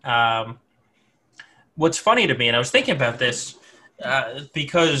 What's funny to me, and I was thinking about this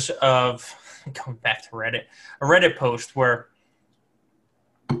because of going back to Reddit, a Reddit post where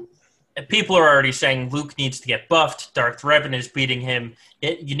people are already saying Luke needs to get buffed. Darth Revan is beating him.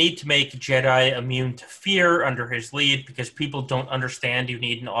 You need to make Jedi immune to fear under his lead because people don't understand you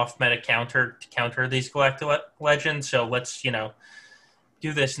need an off-meta counter to counter these Galactic Legends. So let's, do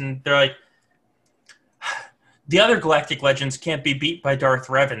this. And they're like, the other Galactic Legends can't be beat by Darth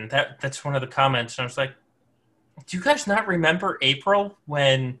Revan. That's one of the comments. And I was like, do you guys not remember April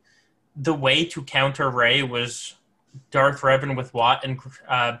when the way to counter Rey was Darth Revan with Watt and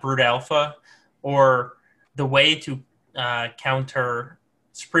Brood Alpha, or the way to counter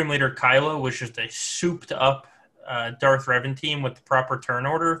Supreme Leader Kylo was just a souped-up Darth Revan team with the proper turn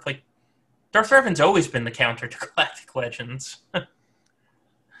order? Like, Darth Revan's always been the counter to Galactic Legends.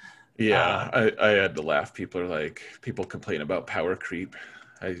 Yeah, I had to laugh. People complain about power creep.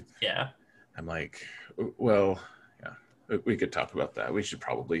 Yeah. I'm like, well, yeah, we could talk about that. We should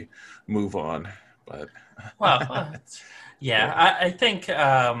probably move on, but Well, yeah, I think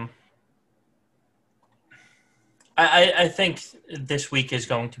I think this week is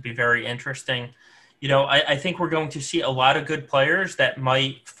going to be very interesting. I think we're going to see a lot of good players that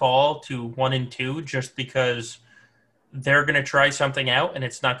might fall to 1 and 2 just because they're going to try something out and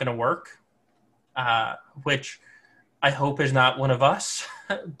it's not going to work, which I hope is not one of us.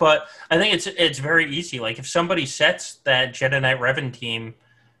 But I think it's very easy. Like, if somebody sets that Jedi Knight Revan team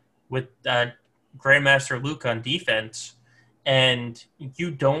with Grandmaster Luke on defense and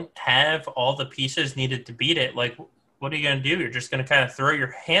you don't have all the pieces needed to beat it, like, what are you going to do? You're just going to kind of throw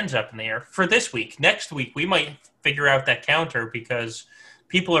your hands up in the air for this week. Next week, we might figure out that counter because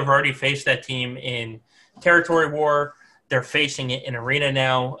people have already faced that team in Territory War. They're facing it in Arena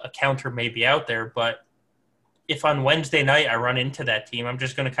now. A counter may be out there, but if on Wednesday night I run into that team, I'm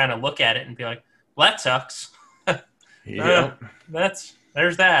just going to kind of look at it and be like, well, that sucks. Yep.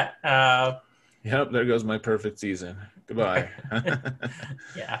 There's that. Yep, there goes my perfect season. Goodbye.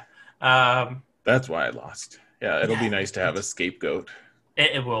 Yeah. That's why I lost. Yeah, it'll be nice to have a scapegoat.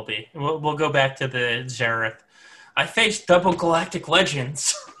 It will be. We'll go back to the Zareth. I faced double Galactic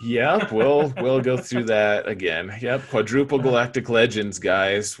Legends. Yep, we'll go through that again. Yep, quadruple Galactic Legends,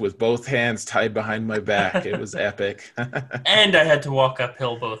 guys, with both hands tied behind my back. It was epic. And I had to walk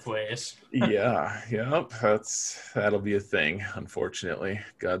uphill both ways. Yeah, yep, that'll be a thing, unfortunately.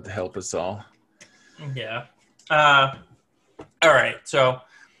 God help us all. Yeah. All right, so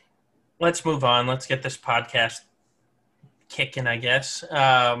let's move on. Let's get this podcast kicking, I guess.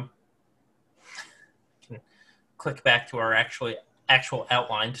 Click back to our actual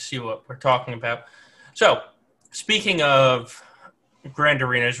outline to see what we're talking about. So, speaking of Grand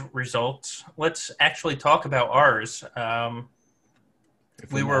Arena's results, let's actually talk about ours.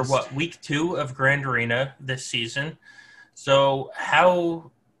 We were, week 2 of Grand Arena this season. So,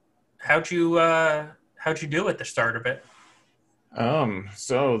 how'd you do at the start of it?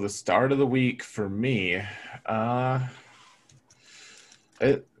 So the start of the week for me, let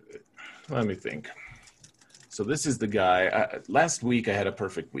me think. So this is the guy. Last week I had a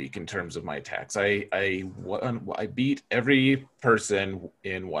perfect week in terms of my attacks. I beat every person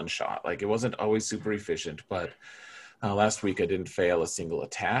in one shot. Like, it wasn't always super efficient, but last week I didn't fail a single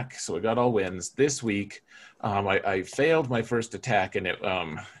attack, so I got all wins. This week I failed my first attack, and it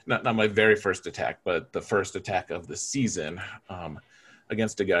not my very first attack, but the first attack of the season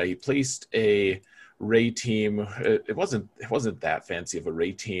against a guy. He placed a Ray team. It wasn't that fancy of a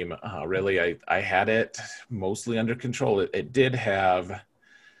Ray team. Really, I had it mostly under control. It did have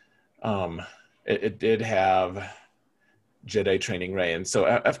Jedi training Ray, and so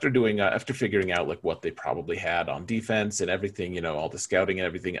after figuring out like what they probably had on defense and everything, all the scouting and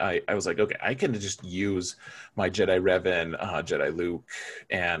everything, I was like, okay, I can just use my Jedi Revan, Jedi Luke,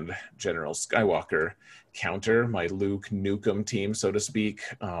 and General Skywalker counter my Luke Nukem team, so to speak,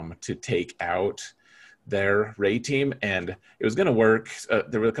 to take out their Ray team, and it was going to work.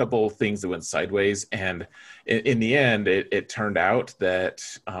 There were a couple things that went sideways, and in the end, it turned out that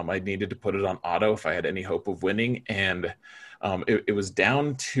I needed to put it on auto if I had any hope of winning, and it was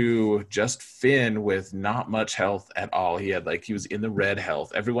down to just Finn with not much health at all. He was in the red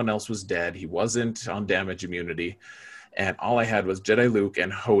health. Everyone else was dead. He wasn't on damage immunity. And all I had was Jedi Luke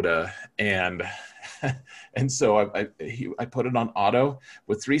and Hoda. And so I put it on auto.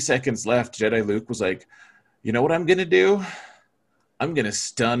 With 3 seconds left, Jedi Luke was like, you know what I'm going to do? I'm going to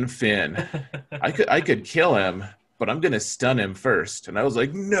stun Finn. I could kill him, but I'm going to stun him first. And I was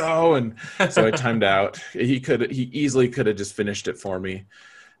like, no. And so I timed out. He easily could have just finished it for me.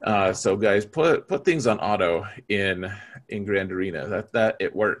 So guys, put things on auto in Grand Arena. That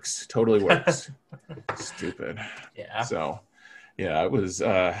it works. Totally works. Stupid. Yeah. So yeah, it was,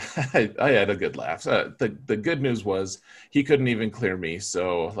 I had a good laugh. The good news was he couldn't even clear me.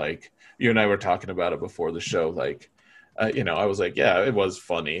 So like you and I were talking about it before the show, like, I was like, yeah, it was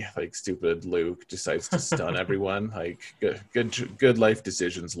funny. Like, stupid Luke decides to stun everyone. Like, good life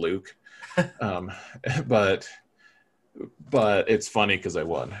decisions, Luke. But it's funny because I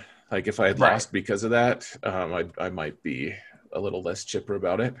won. Like, if I had lost because of that, I might be a little less chipper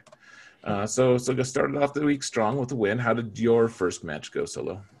about it. So go started off the week strong with a win. How did your first match go,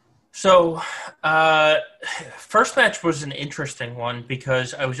 Solo? So, first match was an interesting one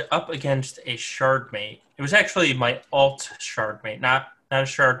because I was up against a shardmate. It was actually my alt shardmate, not a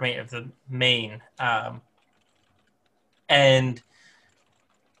shardmate of the main. And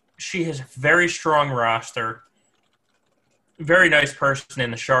she has a very strong roster. Very nice person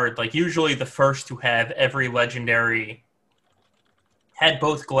in the shard. Like, usually the first to have every legendary had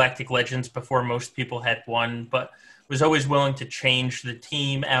both Galactic Legends before most people had one, but was always willing to change the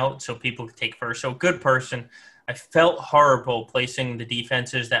team out so people could take first. So good person. I felt horrible placing the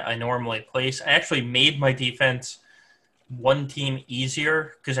defenses that I normally place. I actually made my defense one team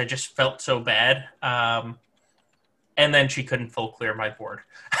easier because I just felt so bad. And then she couldn't full clear my board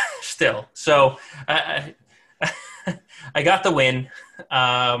still. So I got the win.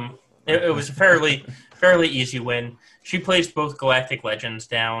 It was a fairly easy win. She placed both Galactic Legends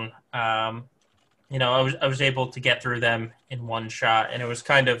down. I was able to get through them in one shot, and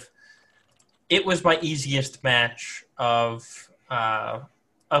it was my easiest match of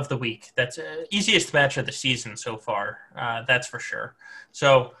the week. That's easiest match of the season so far. That's for sure.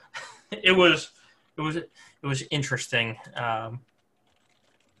 So it was interesting.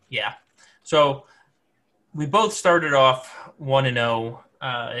 Yeah. So we both started off 1-0.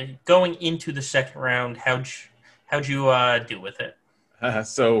 Going into the second round, how'd you do with it?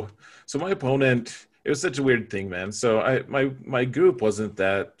 So my opponent, it was such a weird thing, man. So my group wasn't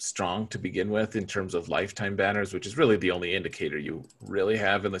that strong to begin with in terms of lifetime banners, which is really the only indicator you really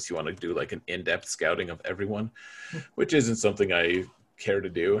have unless you want to do like an in-depth scouting of everyone, which isn't something I care to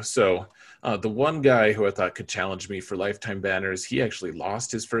do. So the one guy who I thought could challenge me for lifetime banners, he actually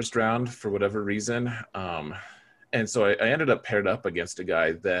lost his first round for whatever reason. And so I ended up paired up against a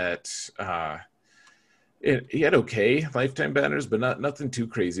guy that he had okay lifetime banners, but nothing too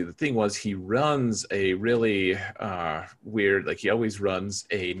crazy. The thing was, he runs a really weird, like he always runs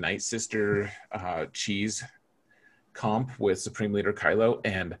a Night Sister cheese comp with Supreme Leader Kylo,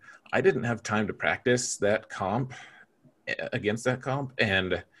 and I didn't have time to practice that comp against that comp,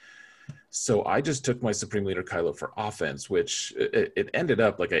 and so I just took my Supreme Leader Kylo for offense, which it ended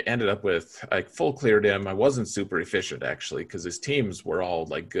up like I ended up with, I full cleared him. I wasn't super efficient actually because his teams were all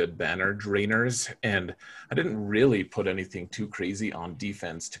like good banner drainers, and I didn't really put anything too crazy on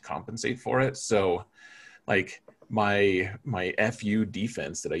defense to compensate for it. So like my FU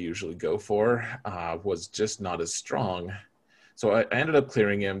defense that I usually go for was just not as strong. So I ended up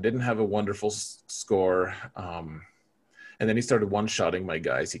clearing him, didn't have a wonderful score. And then he started one-shotting my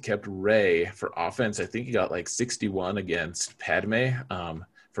guys. He kept Rey for offense. I think he got like 61 against Padme,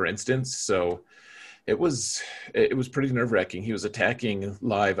 for instance. So it was pretty nerve-wracking. He was attacking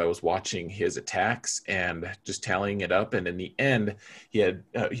live. I was watching his attacks and just tallying it up. And in the end,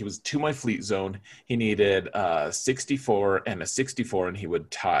 he was to my fleet zone. He needed 64 and a 64, and he would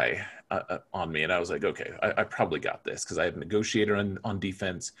tie on me. And I was like, okay, I probably got this because I have Negotiator on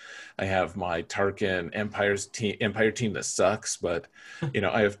defense. I have my Tarkin Empire team that sucks, but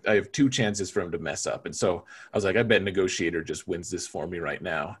I have two chances for him to mess up. And so I was like, I bet Negotiator just wins this for me right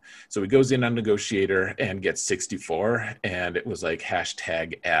now. So he goes in on Negotiator and gets 64, and it was like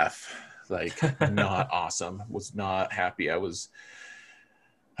 #F, like not awesome. Was not happy.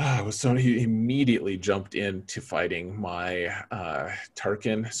 So he immediately jumped into fighting my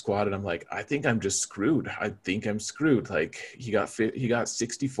Tarkin squad, and I'm like, I think I'm just screwed. I think I'm screwed. Like he got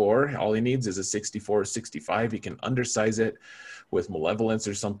 64. All he needs is a 64 or 65. He can undersize it with malevolence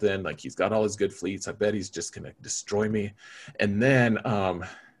or something. Like he's got all his good fleets. I bet he's just gonna destroy me. And then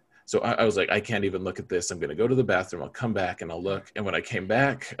so I was like, I can't even look at this. I'm gonna go to the bathroom. I'll come back and I'll look. And when I came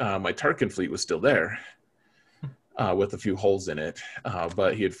back, my Tarkin fleet was still there. With a few holes in it,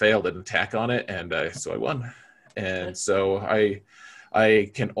 but he had failed an attack on it, and so I won. And so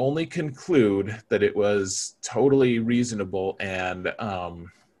I can only conclude that it was totally reasonable and a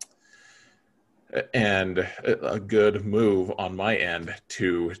good move on my end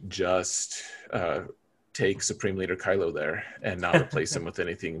to just take Supreme Leader Kylo there and not replace him with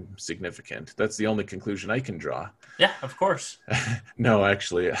anything significant. That's the only conclusion I can draw. Yeah, of course. No,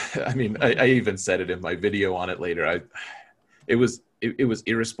 actually, I mean, I even said it in my video on it later. It was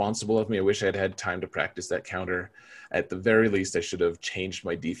irresponsible of me. I wish I had had time to practice that counter. At the very least, I should have changed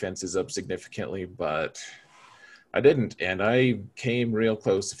my defenses up significantly, but I didn't. And I came real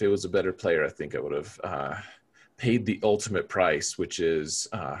close. If it was a better player, I think I would have paid the ultimate price, which is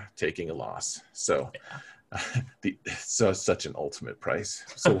taking a loss. So, such an ultimate price.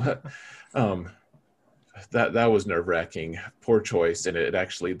 So what? That was nerve-wracking. Poor choice, and it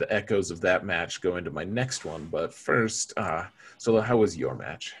actually, the echoes of that match go into my next one. But first, so how was your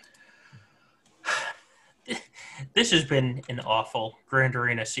match? This has been an awful Grand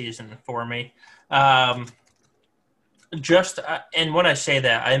Arena season for me. And when I say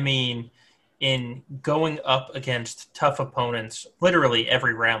that, I mean in going up against tough opponents literally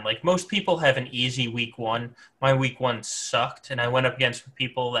every round. Like most people have an easy week one. My week one sucked, and I went up against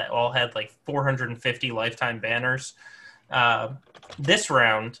people that all had like 450 lifetime banners. This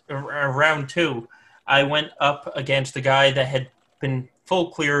round, round two, I went up against a guy that had been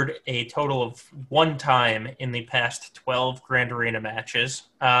full cleared a total of one time in the past 12 Grand Arena matches.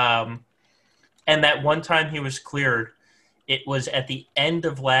 And that one time he was cleared, it was at the end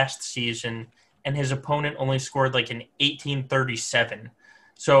of last season, and his opponent only scored like an 1837.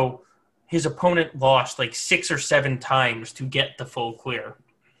 So his opponent lost like 6 or 7 times to get the full clear.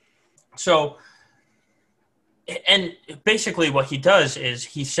 So, and basically what he does is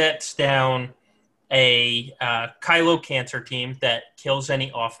he sets down a Kylo Cancer team that kills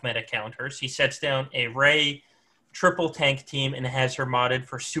any off-meta counters. He sets down a Rey triple tank team and has her modded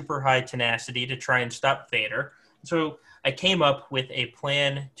for super high tenacity to try and stop Vader. So I came up with a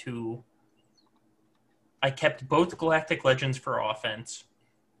plan I kept both Galactic Legends for offense.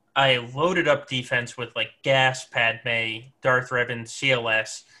 I loaded up defense with like Gas, Padme, Darth Revan,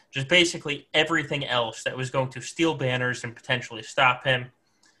 CLS, just basically everything else that was going to steal banners and potentially stop him.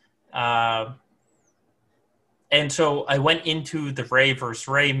 And so I went into the Rey versus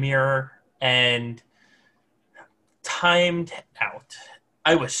Rey mirror and timed out.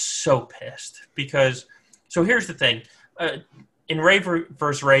 I was so pissed because, so here's the thing. In Rey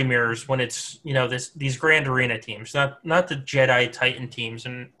versus Rey mirrors, when it's, these Grand Arena teams, not the Jedi Titan teams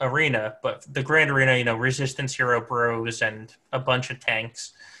in Arena, but the Grand Arena, Resistance Hero Bros and a bunch of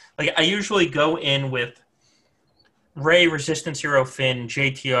tanks. Like I usually go in with Rey, Resistance Hero Finn,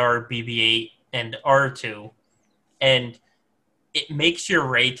 JTR, BB-8, and R2, and it makes your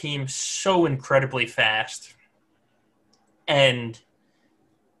Rey team so incredibly fast. And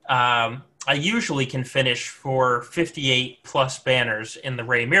I usually can finish for 58 plus banners in the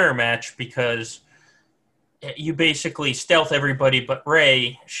Rey mirror match because you basically stealth everybody but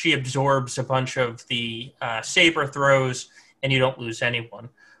Rey. She absorbs a bunch of the saber throws and you don't lose anyone.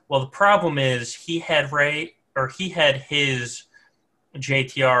 Well, the problem is he had his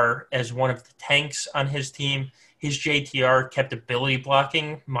JTR as one of the tanks on his team. His JTR kept ability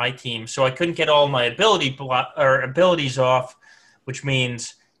blocking my team, so I couldn't get all my abilities off, which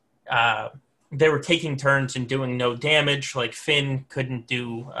means they were taking turns and doing no damage. Like Finn couldn't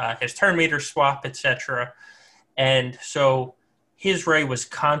do his turn meter swap, etc. And so his Rey was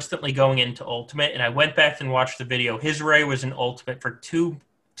constantly going into ultimate, and I went back and watched the video. His Rey was in ultimate for two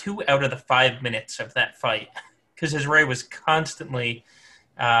out of the 5 minutes of that fight because his Rey was constantly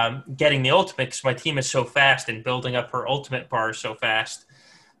getting the ultimate because my team is so fast and building up her ultimate bar so fast.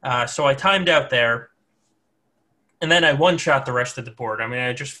 So I timed out there, and then I one-shot the rest of the board. I mean,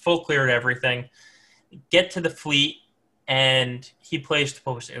 I just full cleared everything, get to the fleet, and he placed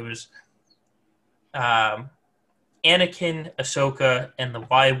post. It was Anakin, Ahsoka, and the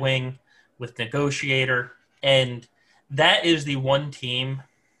Y-Wing with Negotiator, and that is the one team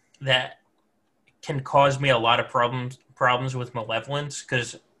that can cause me a lot of problems with Malevolence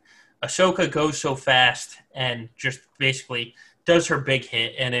because Ahsoka goes so fast and just basically does her big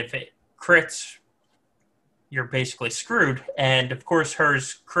hit, and if it crits, you're basically screwed. And of course,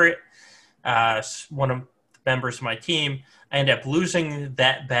 hers crit one of the members of my team. I end up losing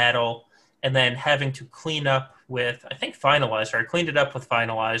that battle and then having to clean up with, I think, Finalizer. I cleaned it up with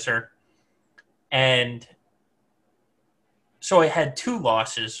Finalizer. And so I had 2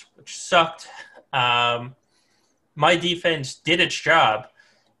 losses, which sucked. My defense did its job,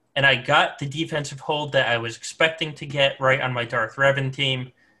 and I got the defensive hold that I was expecting to get right on my Darth Revan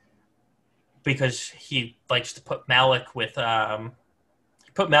team because he likes to put Malik with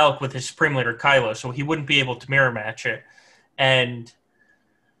his Supreme Leader Kylo, so he wouldn't be able to mirror match it. And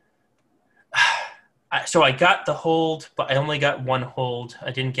so I got the hold, but I only got 1 hold.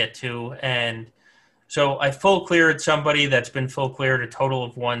 I didn't get 2. And so I full cleared somebody that's been full cleared a total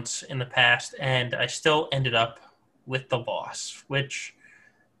of once in the past, and I still ended up with the loss, which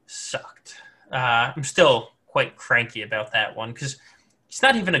sucked. I'm still quite cranky about that one because he's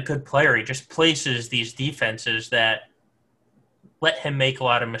not even a good player. He just places these defenses that let him make a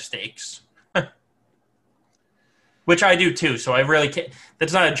lot of mistakes, which I do too. So I really can't.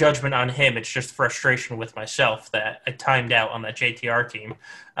 That's not a judgment on him. It's just frustration with myself that I timed out on that JTR team.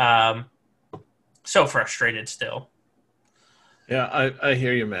 So frustrated still. Yeah, I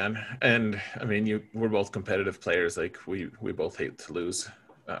hear you, man. And I mean, we're both competitive players. Like we both hate to lose,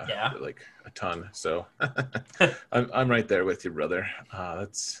 Yeah. like a ton. So I'm right there with you, brother.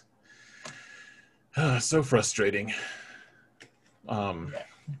 That's so frustrating. But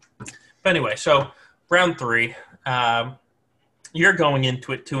anyway, so round 3, you're going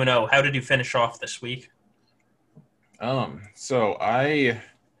into it 2-0. How did you finish off this week? So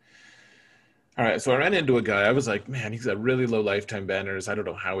all right, so I ran into a guy. I was like, man, he's got really low lifetime banners. I don't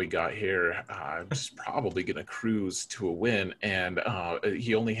know how he got here. I'm just probably going to cruise to a win. And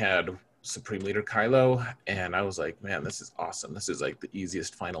he only had Supreme Leader Kylo. And I was like, man, this is awesome. This is like the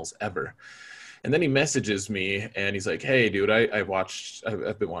easiest finals ever. And then he messages me and he's like, hey, dude, I've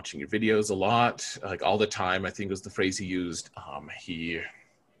been watching your videos a lot, like all the time, I think was the phrase he used.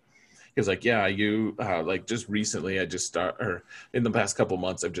 He was like, yeah, you like just recently or in the past couple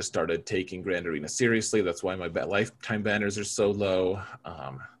months, I've just started taking Grand Arena seriously. That's why my lifetime banners are so low.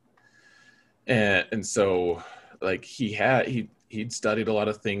 And so like he'd studied a lot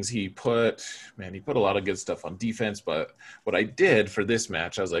of things. He put a lot of good stuff on defense. But what I did for this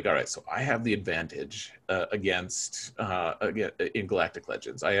match, I was like, all right, so I have the advantage against in Galactic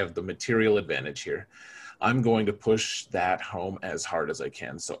Legends. I have the material advantage here. I'm going to push that home as hard as I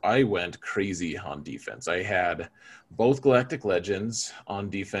can. So I went crazy on defense. I had both Galactic Legends on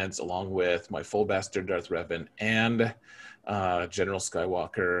defense, along with my full bastard Darth Revan and General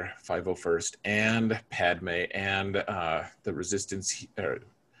Skywalker 501st and Padme and the Resistance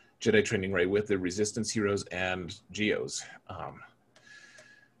Jedi Training Ray with the Resistance heroes and Geos.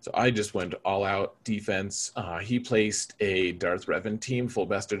 So I just went all out defense. He placed a Darth Revan team, full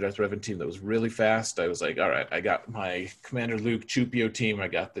bastard Darth Revan team that was really fast. I was like, all right, I got my Commander Luke Chupio team. I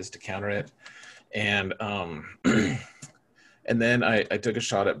got this to counter it. And and then I took a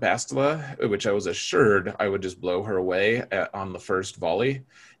shot at Bastila, which I was assured I would just blow her away on the first volley.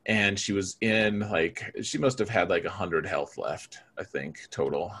 And she was she must have had like 100 health left, I think,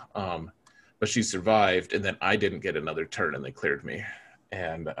 total. But she survived, and then I didn't get another turn, and they cleared me.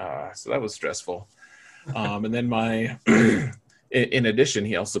 And so that was stressful. And then in addition,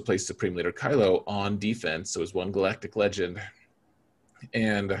 he also placed Supreme Leader Kylo on defense. So it was 1 Galactic Legend.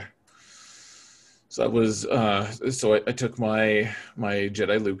 And so that was, so I took my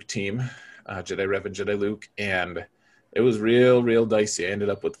Jedi Luke team, Jedi Revan, Jedi Luke, and it was real dicey. I ended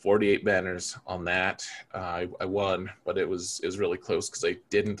up with 48 banners on that. I won, but it was really close because I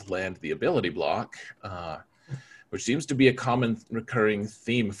didn't land the ability block, which seems to be a common recurring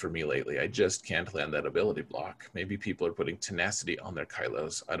theme for me lately. I just can't land that ability block. Maybe people are putting tenacity on their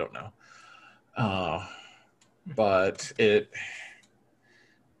Kylos. I don't know. But it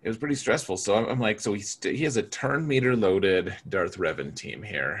was pretty stressful. So I'm like, so he has a turn meter loaded Darth Revan team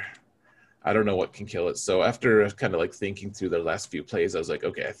here. I don't know what can kill it. So after kind of like thinking through the last few plays, I was like,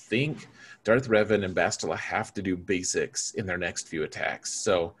 okay, I think Darth Revan and Bastila have to do basics in their next few attacks.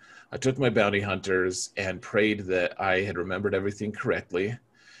 So I took my bounty hunters and prayed that I had remembered everything correctly.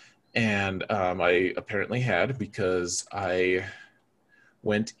 And I apparently had, because I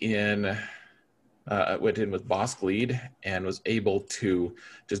went in with Bosk lead and was able to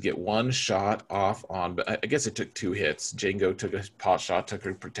just get one shot off on, but I guess it took 2 hits. Jango took a pot shot, took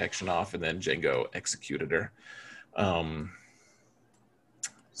her protection off, and then Jango executed her.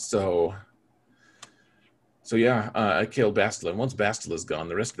 So So yeah, I killed Bastila. And once Bastila's gone,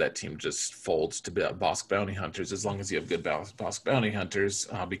 the rest of that team just folds to Bosk Bounty Hunters, as long as you have good Bosk Bounty Hunters,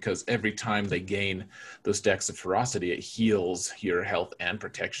 because every time they gain those stacks of ferocity, it heals your health and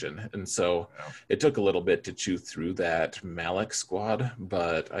protection. And so it took a little bit to chew through that Malik squad,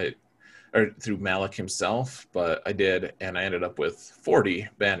 or through Malik himself, but I did, and I ended up with 40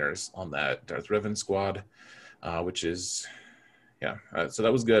 banners on that Darth Revan squad, which is... Yeah, so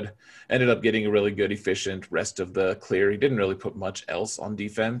that was good. Ended up getting a really good, efficient rest of the clear. He didn't really put much else on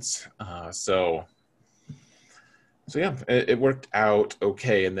defense. So yeah, it worked out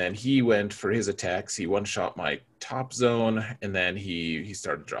okay. And then he went for his attacks. He one-shot my top zone, and then he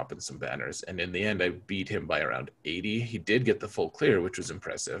started dropping some banners. And in the end, I beat him by around 80. He did get the full clear, which was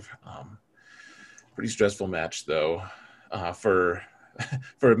impressive. Pretty stressful match, though, for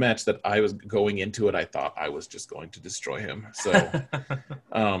a match that I was going into it, I thought I was just going to destroy him. So,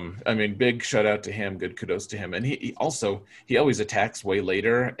 I mean, big shout out to him. Good kudos to him. And he always attacks way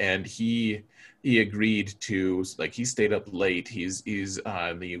later, and he agreed to, like, he stayed up late. He's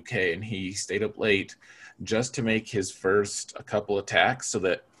in the UK, and he stayed up late just to make his first a couple attacks so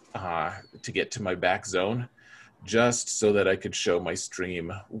that to get to my back zone, just so that I could show my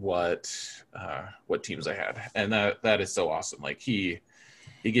stream what teams I had. And that is so awesome. Like, he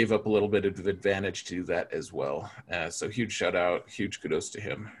gave up a little bit of advantage to do that as well. So huge shout out, huge kudos to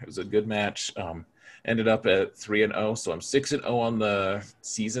him. It was a good match. Ended up at 3-0, so I'm 6-0 on the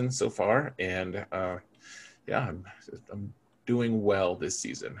season so far, and yeah, I'm doing well this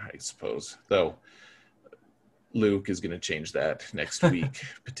season, I suppose. Though Luke is going to change that next week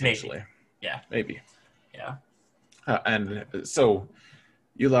potentially. Maybe. Yeah. And so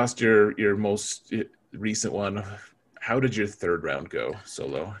you lost your most recent one. How did your third round go,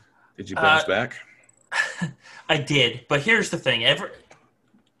 Solo? Did you bounce back? I did, but here's the thing.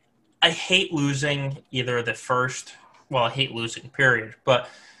 I hate losing either the first, well, I hate losing, period, but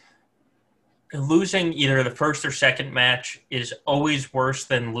losing either the first or second match is always worse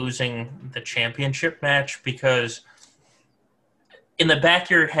than losing the championship match, because in the back of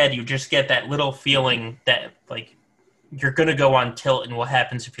your head, you just get that little feeling that, like, you're going to go on tilt, and what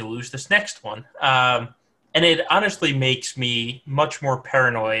happens if you lose this next one? And it honestly makes me much more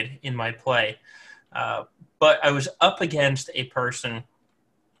paranoid in my play. But I was up against a person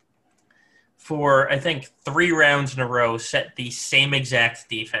for, I think, 3 rounds in a row, set the same exact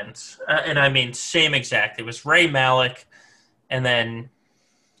defense. And I mean, same exact. It was Ray Malik, and then,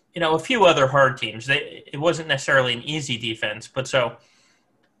 a few other hard teams. It wasn't necessarily an easy defense, but so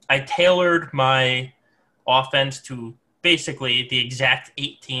I tailored my offense to basically the exact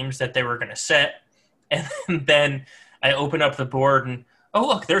 8 teams that they were going to set. And then I open up the board and, oh,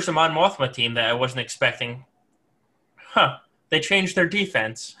 look, there's a Mon Mothma team that I wasn't expecting. They changed their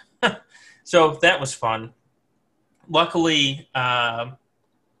defense. So that was fun. Luckily,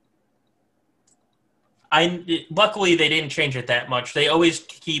 luckily they didn't change it that much. They always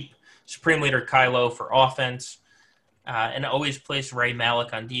keep Supreme Leader Kylo for offense, and always place Ray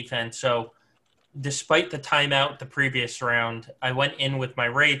Malik on defense. So despite the timeout the previous round, I went in with my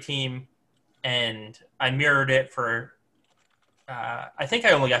Ray team, and I mirrored it for, I think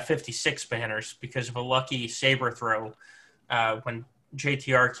I only got 56 banners because of a lucky saber throw when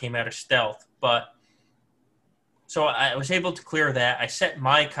JTR came out of stealth. But so I was able to clear that. I set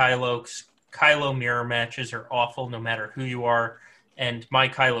my Kylo mirror matches are awful no matter who you are, and my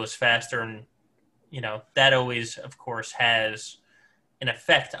Kylo's faster, and that always, of course, has an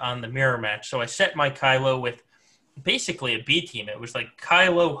effect on the mirror match. So I set my Kylo with basically a B team. It was like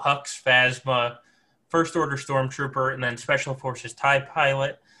Kylo, Hux, Phasma, First Order Stormtrooper, and then Special Forces TIE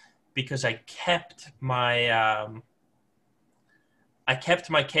Pilot, because I kept my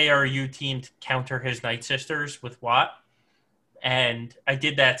KRU team to counter his Night Sisters with Watt, and I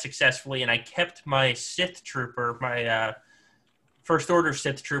did that successfully. And I kept my Sith Trooper, my First Order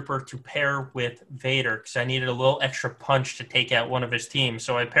Sith Trooper, to pair with Vader because I needed a little extra punch to take out one of his teams.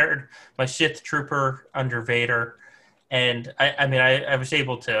 So I paired my Sith Trooper under Vader, and I was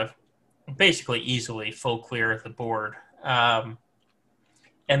able to basically easily full clear the board. And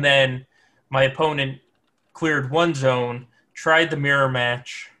then my opponent cleared one zone, tried the mirror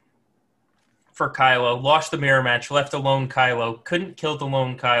match for Kylo, lost the mirror match, left a lone Kylo, couldn't kill the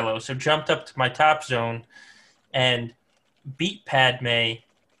lone Kylo, so jumped up to my top zone and beat Padme. Beat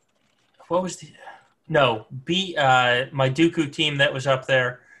my Dooku team that was up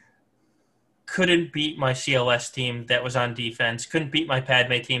there. Couldn't beat my CLS team that was on defense. Couldn't beat my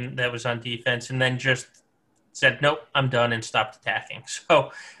Padme team that was on defense. And then just said, nope, I'm done, and stopped attacking.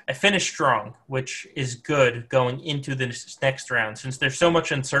 So I finished strong, which is good going into the next round. Since there's so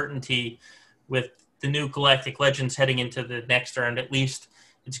much uncertainty with the new Galactic Legends heading into the next round, at least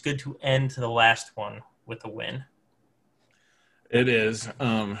it's good to end the last one with a win. It is.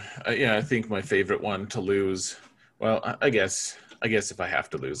 Yeah, I think my favorite one to lose. Well, I guess if I have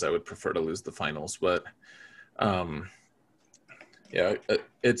to lose, I would prefer to lose the finals. But yeah,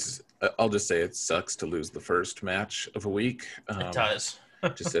 I'll just say it sucks to lose the first match of a week. It does.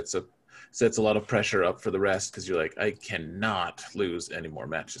 Just sets a lot of pressure up for the rest because you're like, I cannot lose any more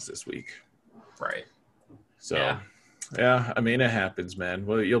matches this week. Right. So, yeah, I mean, it happens, man.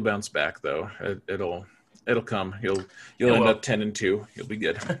 Well, you'll bounce back though. It'll come. You'll end up 10-2. You'll be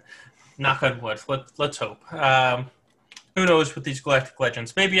good. Knock on wood. Let's hope. Who knows with these Galactic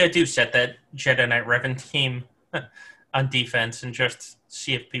Legends? Maybe I do set that Jedi Knight Revan team on defense and just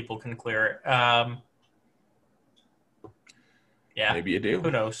see if people can clear it. Yeah. Maybe you do. Who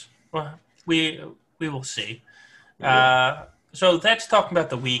knows? Well, we will see. So that's talking about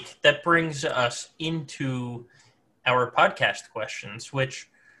the week. That brings us into our podcast questions, which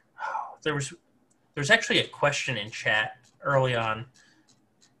there's actually a question in chat early on.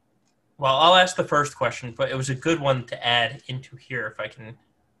 Well, I'll ask the first question, but it was a good one to add into here if I can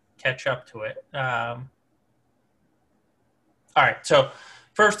catch up to it. All right, so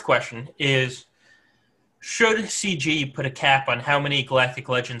first question is, should CG put a cap on how many Galactic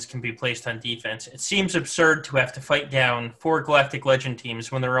Legends can be placed on defense? It seems absurd to have to fight down 4 Galactic Legend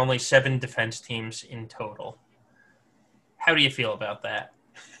teams when there are only 7 defense teams in total. How do you feel about that?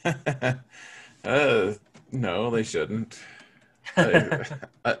 No, they shouldn't.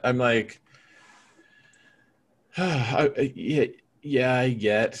 I'm like, yeah, I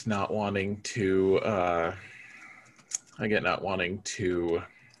get not wanting to. I get not wanting to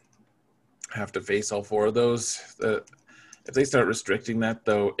have to face all 4 of those. If they start restricting that,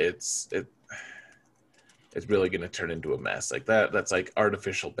 though, it's really going to turn into a mess. Like that. That's like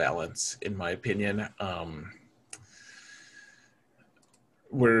artificial balance, in my opinion.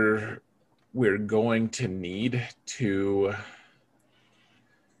 We're going to need to.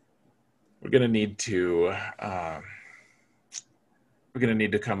 We're going to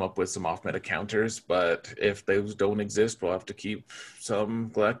need to come up with some off-meta counters, but if those don't exist, we'll have to keep some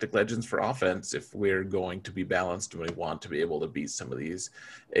Galactic Legends for offense if we're going to be balanced and we want to be able to beat some of these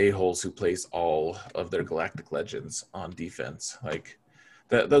a-holes who place all of their Galactic Legends on defense. Like,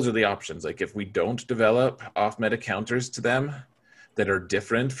 those are the options. Like, if we don't develop off-meta counters to them that are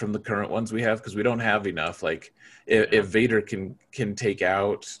different from the current ones we have, because we don't have enough. Like, if Vader can take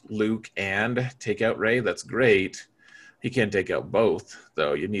out Luke and take out Rey, that's great. He can't take out both,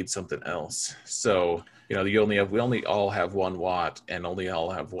 though. You need something else. So, we only all have 1 Watt and only all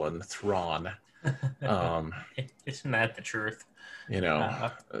have 1 Thrawn. Isn't that the truth?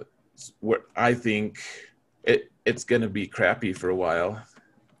 I think it's going to be crappy for a while.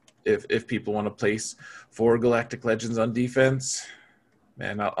 If people want to place 4 Galactic Legends on defense,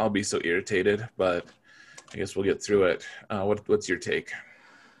 man, I'll be so irritated, but I guess we'll get through it. What's your take?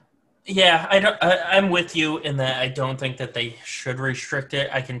 Yeah, I'm with you in that I don't think that they should restrict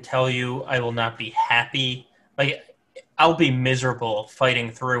it. I can tell you I will not be happy. Like, I'll be miserable fighting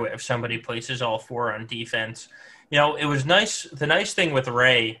through it if somebody places all 4 on defense. It was nice. The nice thing with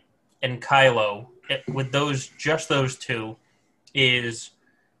Rey and Kylo, with those 2, is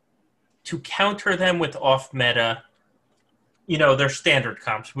to counter them with off-meta. They're standard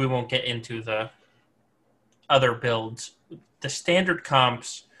comps. We won't get into the other builds. The standard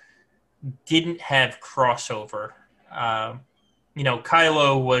comps didn't have crossover.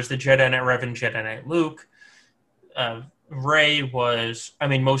 Kylo was the Jedi Knight Revan, Jedi Knight Luke. Rey was,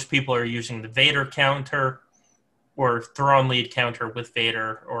 most people are using the Vader counter or Thrawn lead counter with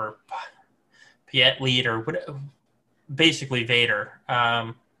Vader, or Piet lead, or whatever, basically Vader.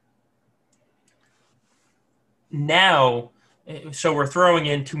 Now, so we're throwing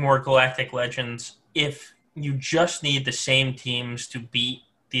in 2 more Galactic Legends. If you just need the same teams to beat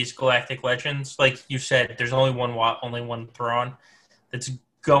these Galactic Legends, like you said, there's only 1 Watt, only 1 Thrawn. That's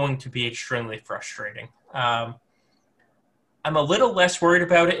going to be extremely frustrating. I'm a little less worried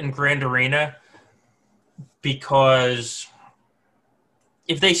about it in Grand Arena because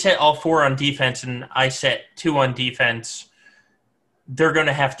if they set all 4 on defense and I set 2 on defense, they're going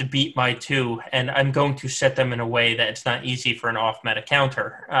to have to beat my 2, and I'm going to set them in a way that it's not easy for an off-meta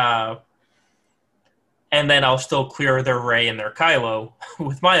counter. And then I'll still clear their Rey and their Kylo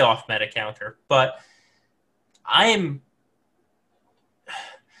with my off-meta counter. But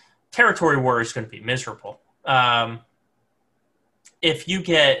Territory War is going to be miserable. If you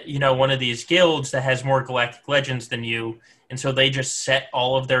get, one of these guilds that has more Galactic Legends than you, and so they just set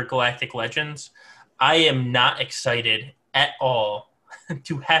all of their Galactic Legends, I am not excited at all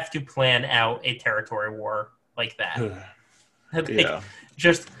to have to plan out a territory war like that. Like, Yeah.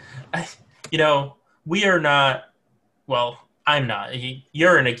 just, you know, we are not, well, I'm not.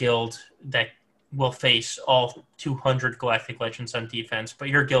 You're in a guild that will face all 200 Galactic Legends on defense, but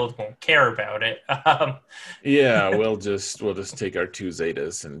your guild won't care about it. Yeah, we'll just take our two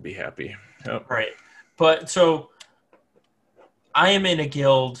Zetas and be happy. Yep. Right. But so I am in a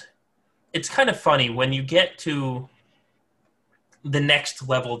guild. It's kind of funny when you get to the next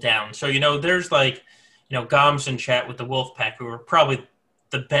level down. So, there's like, Goms and chat with the Wolfpack, who are probably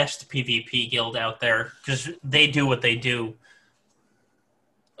the best PvP guild out there because they do what they do.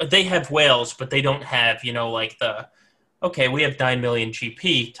 They have whales, but they don't have, like okay, we have 9 million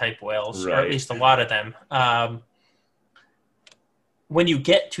GP type whales, or at Right. least a lot of them. When you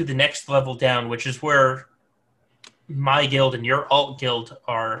get to the next level down, which is where my guild and your alt guild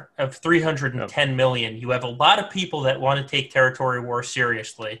are, of 310 Yep. million, you have a lot of people that want to take territory war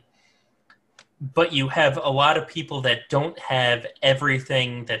seriously, but you have a lot of people that don't have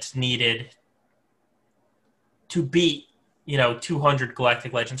everything that's needed to beat 200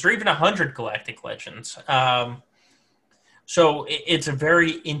 Galactic Legends or even 100 Galactic Legends. So it's a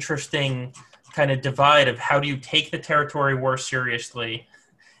very interesting kind of divide of how do you take the territory war seriously,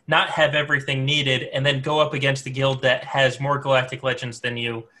 not have everything needed, and then go up against the guild that has more Galactic Legends than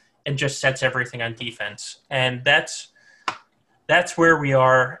you and just sets everything on defense. And that's where we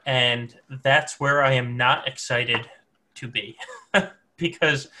are, and that's where I am not excited to be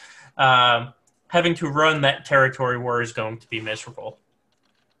because having to run that territory war is going to be miserable.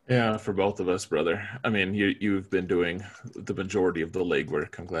 Yeah, for both of us, brother. I mean, you've been doing the majority of the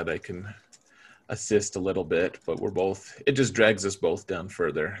legwork. I'm glad I can assist a little bit, but it just drags us both down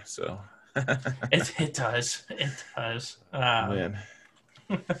further. So It does. It does. man.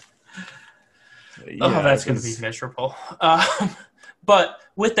 Oh, Yeah, that's going to be miserable. But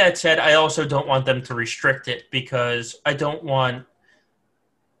with that said, I also don't want them to restrict it because I don't want.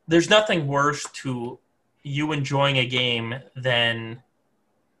 There's nothing worse to you enjoying a game than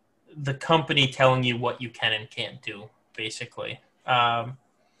the company telling you what you can and can't do, basically. That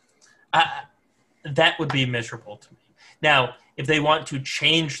would be miserable to me. Now, if they want to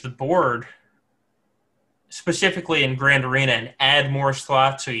change the board, specifically in Grand Arena, and add more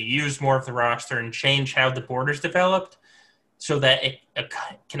slots so you use more of the roster and change how the board is developed so that it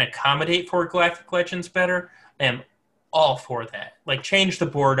can accommodate for Galactic Legends better, I am all for that. Like, change the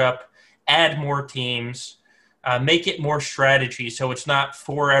board up, add more teams, make it more strategy so it's not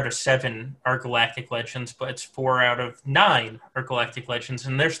 4 out of 7 are Galactic Legends, but it's 4 out of 9 are Galactic Legends,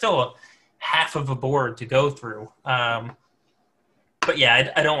 and there's still a half of a board to go through. But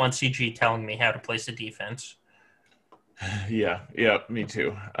yeah, I don't want CG telling me how to place a defense. yeah, me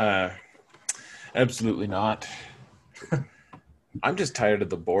too. Absolutely not. I'm just tired of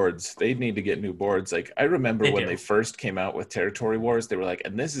the boards. They need to get new boards. Like, I remember when they first came out with Territory Wars, they were like,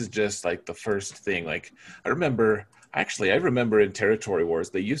 and this is just like the first thing. Like, I remember in Territory Wars,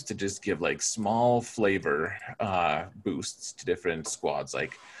 they used to just give like small flavor boosts to different squads.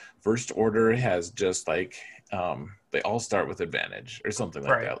 Like, First Order has just like, they all start with advantage or something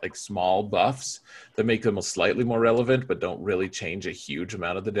like that. Like small buffs that make them slightly more relevant, but don't really change a huge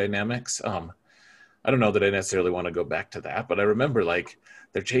amount of the dynamics. I don't know that I necessarily want to go back to that, but I remember like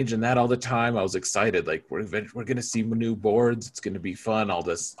they're changing that all the time. I was excited. Like we're going to see new boards. It's going to be fun. All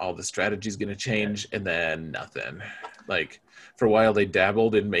the strategy is going to change, and then nothing. Like for a while they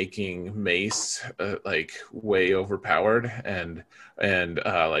dabbled in making Mace like way overpowered and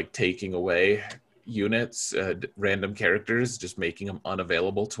like taking away units, random characters, just making them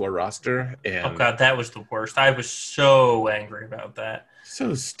unavailable to a roster. Oh And god, that was the worst. I was so angry about that.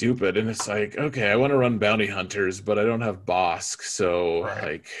 so stupid. And it's like, okay, I want to run bounty hunters, but I don't have Bosk, so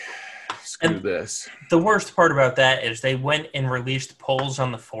like screw this. The worst part about that is they went and released polls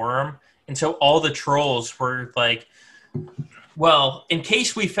on the forum, and so all the trolls were like, well, in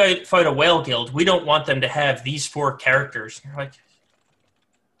case we fight a whale guild, we don't want them to have these 4 characters. And you're like,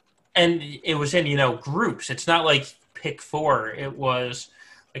 and it was in, groups. It's not like pick 4. It was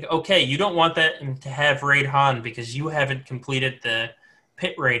like, okay, you don't want that to have Raid Han because you haven't completed the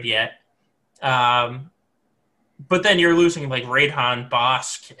pit raid yet. But then you're losing like Raid Han,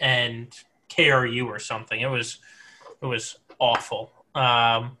 Bosk, and KRU or something. It was awful.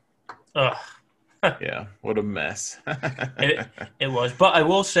 Yeah, what a mess. It was. But I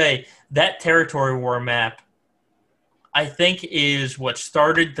will say that territory war map, I think, is what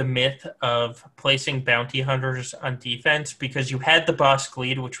started the myth of placing bounty hunters on defense, because you had the Bosk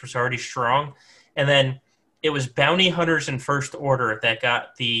lead, which was already strong, and then it was bounty hunters in First Order that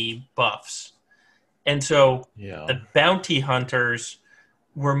got the buffs. And so the bounty hunters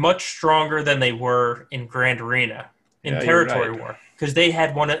were much stronger than they were in Grand Arena in Yeah, you're Territory right. War because they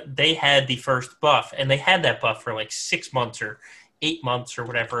had the first buff, and they had that buff for like 6 months or 8 months or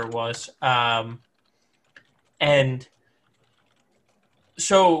whatever it was. And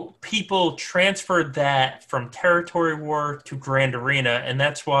so people transferred that from Territory War to Grand Arena, and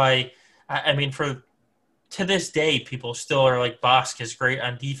that's why I mean for to this day people still are like Bosk is great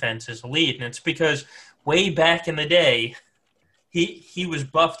on defense as a lead, and it's because way back in the day he was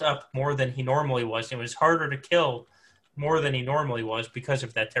buffed up more than he normally was. It was harder to kill more than he normally was because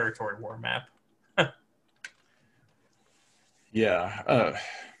of that Territory War map. Yeah.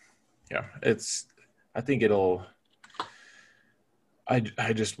 Yeah. I think it'll,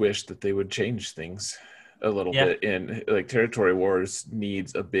 I just wish that they would change things a little Yeah, bit. In like Territory Wars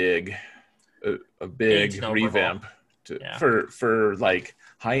needs a it needs big an overhaul. revamp to Yeah. for like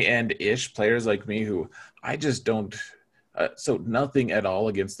high end ish players like me who I just don't. So nothing at all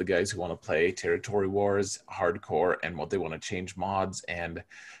against the guys who want to play Territory Wars hardcore and what they want to change mods and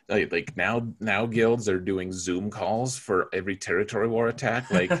like now guilds are doing Zoom calls for every Territory War attack.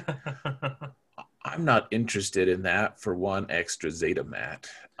 Like I'm not interested in that for one extra Zeta mat.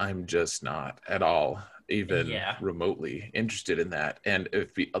 I'm just not at all, even Yeah. remotely interested in that. And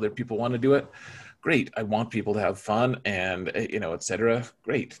if other people want to do it, great. I want people to have fun and etc.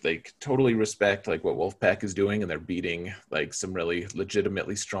 Great. Like totally respect like what Wolfpack is doing, and they're beating like some really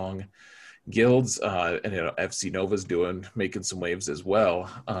legitimately strong guilds. And FC Nova's making some waves as well.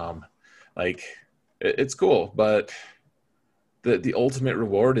 Like it's cool, but the ultimate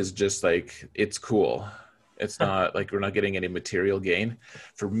reward is just like it's cool. It's not like we're not getting any material gain.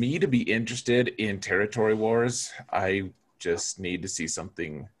 For me to be interested in Territory Wars, I just need to see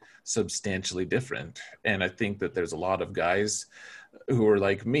something substantially different. And I think that there's a lot of guys who are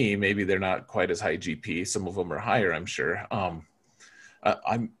like me. Maybe they're not quite as high GP. Some of them are higher, I'm sure. I'm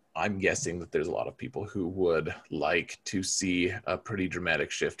guessing that there's a lot of people who would like to see a pretty dramatic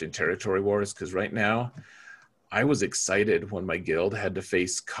shift in Territory Wars, because right now I was excited when my guild had to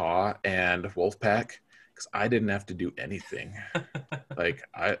face Ka and Wolfpack because I didn't have to do anything. Like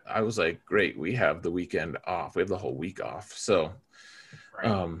I was like, great, we have the weekend off. We have the whole week off. So Right.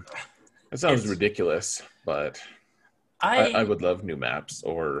 um that sounds It's ridiculous, but I I would love new maps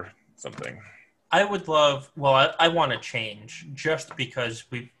or something. I would love. Well, I want to change just because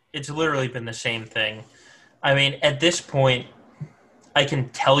it's literally been the same thing. I mean, at this point, I can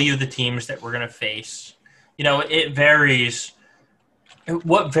tell you the teams that we're going to face. It varies.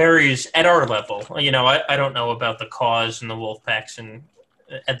 What varies at our level, I don't know about the Cause and the Wolfpacks and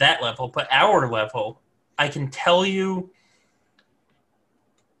at that level, but our level, I can tell you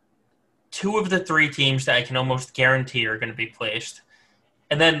two of the three teams that I can almost guarantee are going to be placed.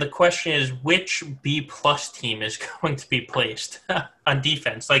 And then the question is, which B plus team is going to be placed on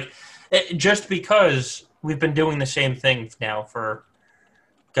defense? Like, just because we've been doing the same thing now for,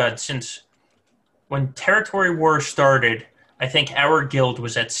 God, since when Territory War started, I think our guild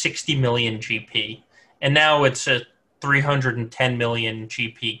was at 60 million GP. And now it's a 310 million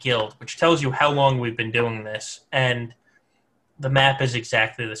GP guild, which tells you how long we've been doing this. And the map is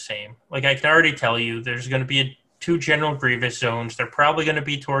exactly the same. Like, I can already tell you, there's going to be two general Grievous zones. They're probably going to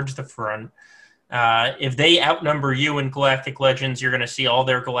be towards the front. If they outnumber you in Galactic Legends, you're going to see all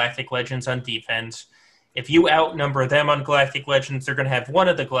their Galactic Legends on defense. If you outnumber them on Galactic Legends, they're going to have one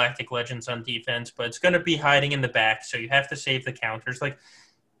of the Galactic Legends on defense, but it's going to be hiding in the back, so you have to save the counters. Like,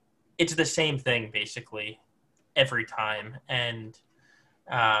 it's the same thing, basically, every time. And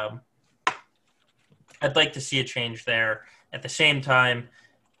I'd like to see a change there. At the same time,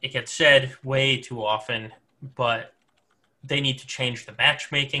 it gets said way too often, but they need to change the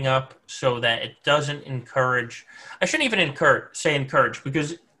matchmaking up so that it doesn't encourage. I shouldn't even say encourage,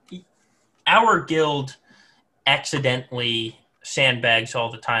 because our guild accidentally sandbags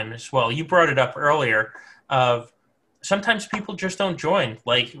all the time as well. You brought it up earlier of sometimes people just don't join.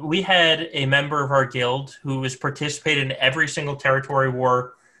 Like, we had a member of our guild who has participated in every single Territory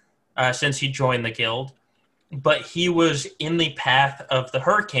War since he joined the guild, but he was in the path of the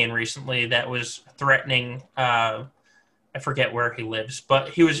hurricane recently that was threatening. I forget where he lives, but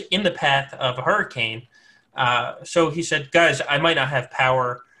he was in the path of a hurricane. So he said, guys, I might not have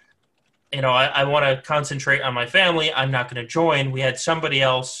power. I want to concentrate on my family. I'm not going to join. We had somebody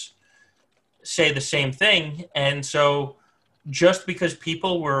else say the same thing. And so just because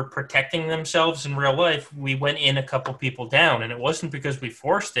people were protecting themselves in real life, we went in a couple people down. And it wasn't because we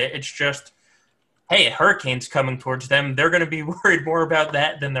forced it. It's just, hey, a hurricane's coming towards them. They're going to be worried more about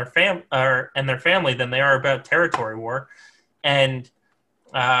that than their family than they are about Territory War. And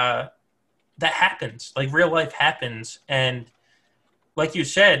that happens. Like, real life happens. And like you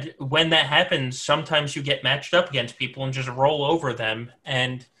said, when that happens, sometimes you get matched up against people and just roll over them.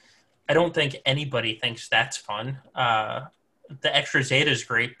 And I don't think anybody thinks that's fun. The extra Zeta is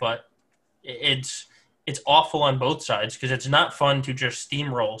great, but it's it's awful on both sides because it's not fun to just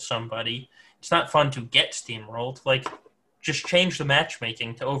steamroll somebody. It's not fun to get steamrolled. Like, just change the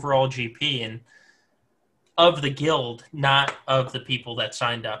matchmaking to overall GP and of the guild, not of the people that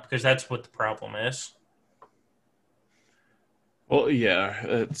signed up, because that's what the problem is. Well,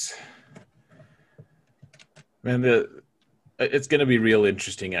 yeah, man, it's going to be real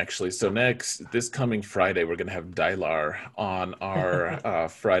interesting, actually. So this coming Friday, we're going to have Dylar on our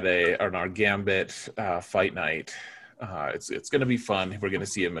Friday on our Gambit fight night. It's going to be fun. We're going to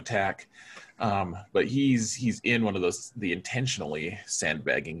see him attack, but he's in one of the intentionally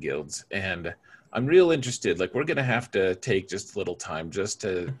sandbagging guilds, and I'm real interested. Like, we're going to have to take just a little time just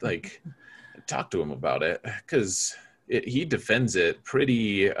to like talk to him about it, because he defends it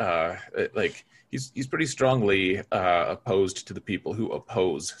pretty like. He's pretty strongly opposed to the people who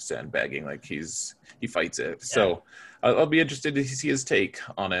oppose sandbagging. Like, he fights it. Yeah. So I'll be interested to see his take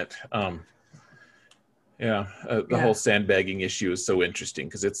on it. The whole sandbagging issue is so interesting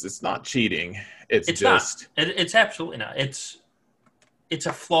because it's not cheating. It's just not. It's absolutely not. It's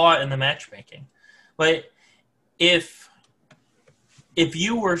a flaw in the matchmaking. But if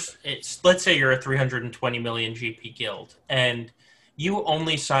you were, let's say you're a 320 million GP guild and you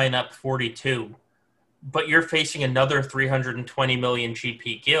only sign up 42, but you're facing another 320 million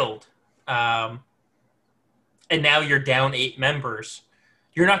GP guild, and now you're down 8 members,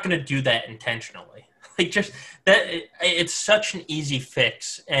 you're not going to do that intentionally. Like, just that, it's such an easy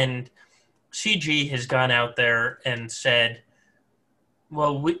fix. And CG has gone out there and said,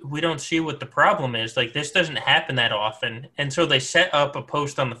 well, we don't see what the problem is. Like, this doesn't happen that often. And so they set up a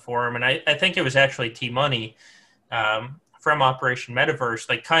post on the forum, and I think it was actually T-Money from Operation Metaverse,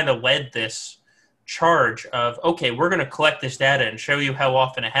 like, kind of led this charge of, okay, we're going to collect this data and show you how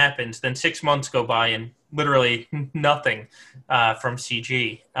often it happens. Then 6 months go by and literally nothing from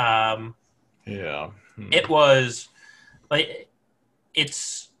CG. It was like,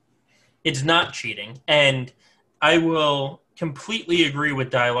 it's not cheating. And I will completely agree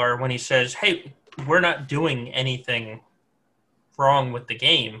with Dylar when he says, hey, we're not doing anything wrong with the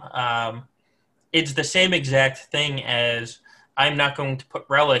game. It's the same exact thing as I'm not going to put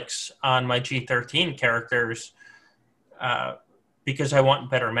relics on my G13 characters because I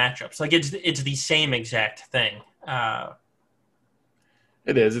want better matchups. Like, it's the same exact thing.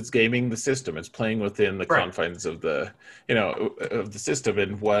 It is. It's gaming the system. It's playing within the confines of the system.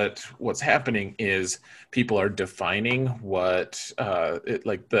 And what's happening is people are defining what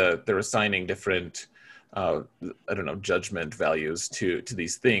they're assigning different judgment values to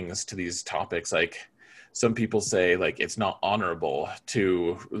these things, to these topics. Like, some people say, like, it's not honorable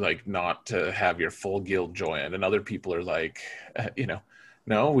to, like, not to have your full guild join, and other people are like,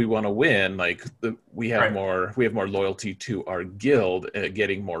 no, we want to win. Like, we have more loyalty to our guild,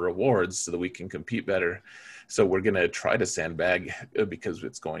 getting more rewards so that we can compete better. So we're going to try to sandbag because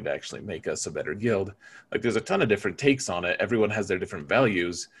it's going to actually make us a better guild. Like, there's a ton of different takes on it. Everyone has their different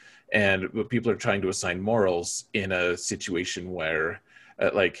values, and people are trying to assign morals in a situation where,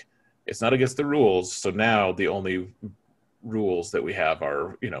 it's not against the rules. So now the only rules that we have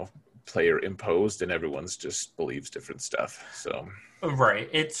are, player imposed, and everyone's just believes different stuff. So right,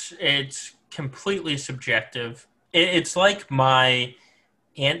 it's completely subjective. It's like my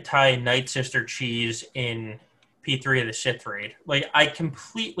anti-Night Sister cheese in P3 of the Sith raid. Like, I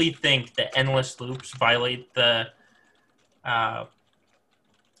completely think that endless loops violate the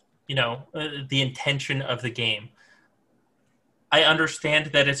intention of the game. I understand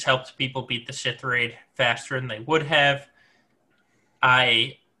that it's helped people beat the Sith raid faster than they would have.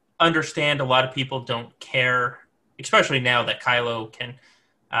 I understand a lot of people don't care, especially now that Kylo can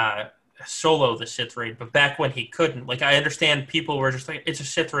solo the Sith raid, but back when he couldn't, like, I understand people were just like, it's a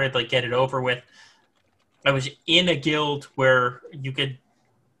Sith raid, like, get it over with. I was in a guild where you could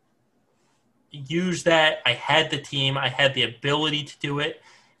use that. I had the team. I had the ability to do it.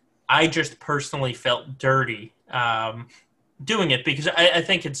 I just personally felt dirty doing it because I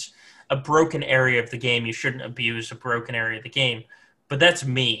think it's a broken area of the game. You shouldn't abuse a broken area of the game. But that's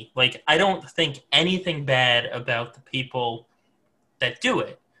me. Like, I don't think anything bad about the people that do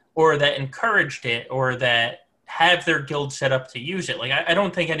it or that encouraged it or that have their guild set up to use it. Like, I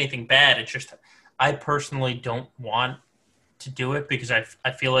don't think anything bad. It's just I personally don't want to do it because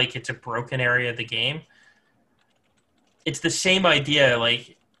I feel like it's a broken area of the game. It's the same idea,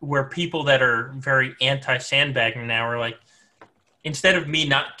 like, where people that are very anti-sandbagging now are like, instead of me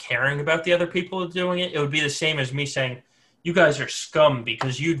not caring about the other people doing it, it would be the same as me saying, you guys are scum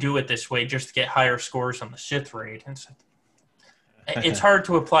because you do it this way just to get higher scores on the Sith raid. It's hard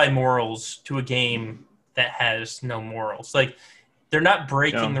to apply morals to a game that has no morals. Like, they're not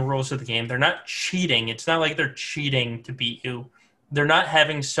breaking Yeah. the rules of the game. They're not cheating. It's not like they're cheating to beat you. They're not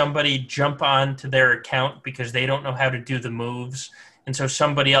having somebody jump onto their account because they don't know how to do the moves, and so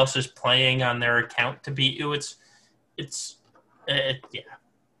somebody else is playing on their account to beat you. Yeah.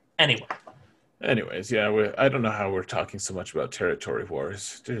 Anyway, Anyways, yeah, I don't know how we're talking so much about territory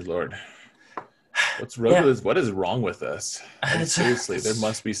wars. Dear Lord. What's wrong yeah. with this? What is wrong with us? Like, seriously, there It's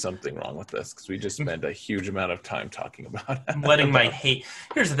must be something wrong with this because we just spend a huge amount of time talking about I'm letting my about. hate.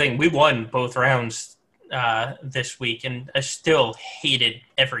 Here's the thing: we won both rounds this week, and I still hated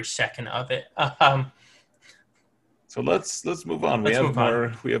every second of it. So let's move on. Let's move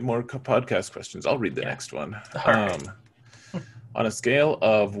on. We have more podcast questions. I'll read the Yeah. next one. All right. On a scale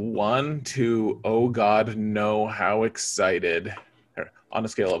of 1 to oh god no, how excited? On a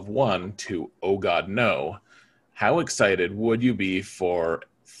scale of 1 to oh god no, how excited would you be for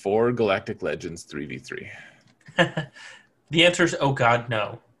Galactic Legends 3v3? The answer is oh god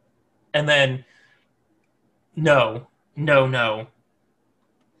no, and then no, no, no.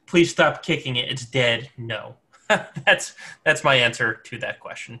 Please stop kicking it. It's dead. No. that's my answer to that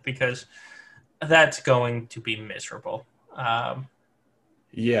question because that's going to be miserable. Yeah,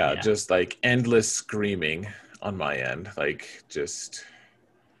 Yeah. just like endless screaming on my end. Like, just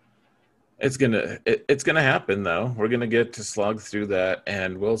it's gonna happen though. We're gonna get to slog through that,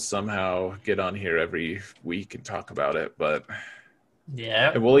 and we'll somehow get on here every week and talk about it. But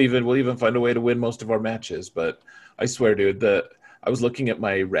Yeah. and we'll even find a way to win most of our matches. But I swear, dude, I was looking at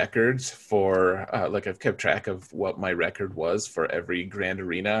my records for like I've kept track of what my record was for every Grand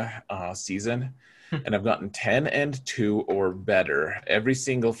Arena season, and I've gotten 10-2 or better every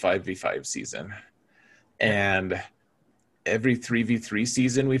single 5v5 season, and every 3v3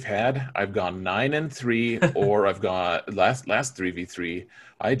 season we've had, I've gone 9-3, or I've got last 3v3.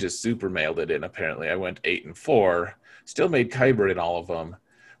 I just super mailed it in. Apparently, I went 8-4. Still made Kyber in all of them,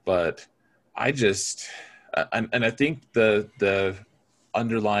 but I just and I think the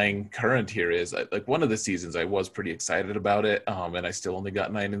underlying current here is like one of the seasons I was pretty excited about it, and I still only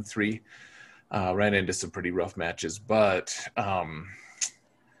got 9-3. Ran into some pretty rough matches, but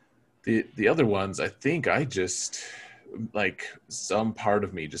the other ones, I think I just like some part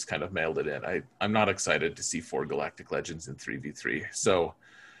of me just kind of mailed it in. I'm not excited to see 4 Galactic Legends in 3v3. So,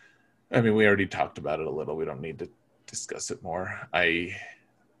 I mean, we already talked about it a little. We don't need to discuss it more. I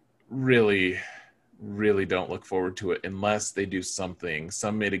really, really don't look forward to it unless they do some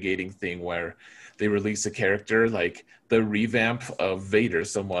mitigating thing where they release a character like the revamp of Vader.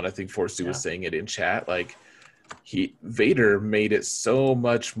 Someone, I think Forsu was saying it in chat, like Vader made it so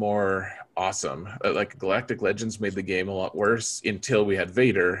much more awesome. Like Galactic Legends made the game a lot worse until we had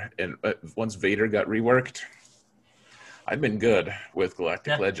Vader, and once Vader got reworked, I've been good with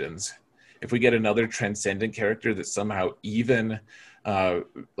Galactic Legends. If we get another transcendent character that somehow even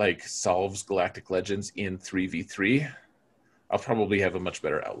like solves Galactic Legends in 3v3, I'll probably have a much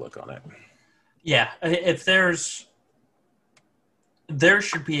better outlook on it. Yeah, if there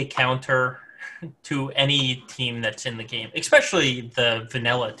should be a counter to any team that's in the game, especially the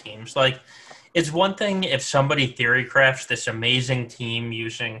vanilla teams. Like, it's one thing if somebody theory crafts this amazing team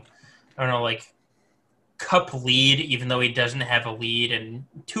using, I don't know, like cup lead, even though he doesn't have a lead, and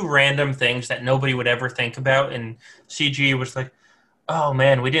 2 random things that nobody would ever think about. And CG was like, oh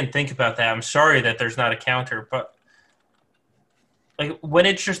man, we didn't think about that. I'm sorry that there's not a counter. But like when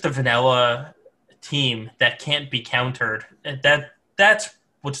it's just a vanilla team that can't be countered, that's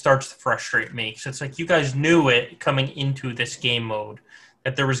what starts to frustrate me. So it's like you guys knew it coming into this game mode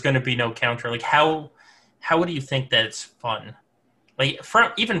that there was going to be no counter. Like how do you think that it's fun? Like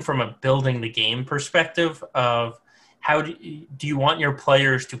even from a building the game perspective of how do you want your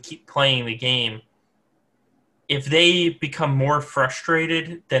players to keep playing the game? If they become more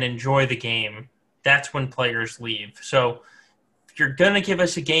frustrated than enjoy the game, that's when players leave. So if you're going to give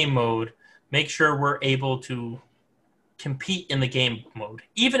us a game mode, make sure we're able to compete in the game mode,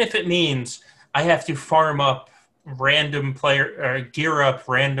 even if it means I have to farm up random player or gear up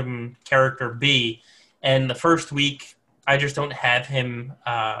random character B, and the first week I just don't have him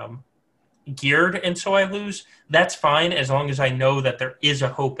geared, and so I lose. That's fine as long as I know that there is a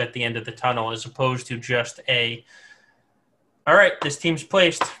hope at the end of the tunnel, as opposed to just all right, this team's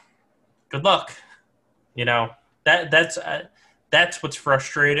placed. Good luck. You know that's what's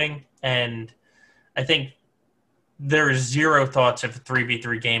frustrating, and I think there is zero thoughts of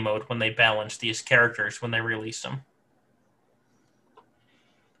 3v3 game mode when they balance these characters when they release them.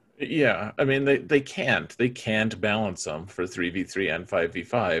 Yeah, I mean they can't balance them for 3v3 and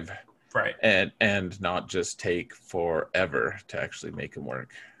 5v5 Right. and not just take forever to actually make them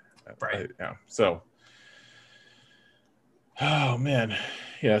work. Right. Yeah. So, oh man,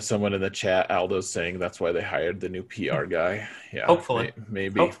 yeah. Someone in the chat, Aldo's saying that's why they hired the new PR guy. Yeah, Hopefully.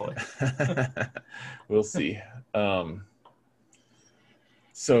 maybe. Hopefully. We'll see. Um,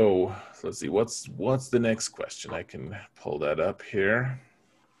 so let's see. What's the next question? I can pull that up here.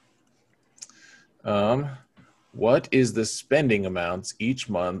 Um, what is the spending amounts each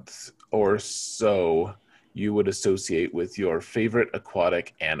month or so you would associate with your favorite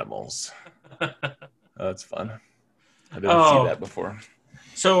aquatic animals? That's fun. I didn't see Oh, that before.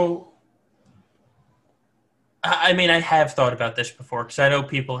 so I mean, I have thought about this before because I know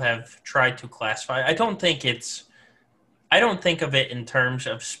people have tried to classify. I don't think of it in terms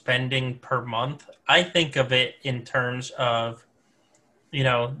of spending per month. I think of it in terms of,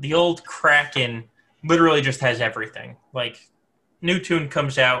 the old Kraken literally just has everything. Like, new tune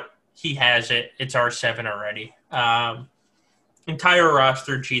comes out, he has it. It's R7 already. Entire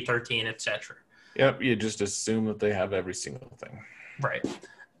roster, G13, etc. Yep, you just assume that they have every single thing. Right.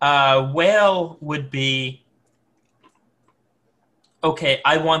 Whale would be, okay,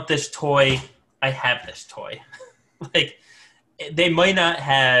 I want this toy. I have this toy. Like, they might not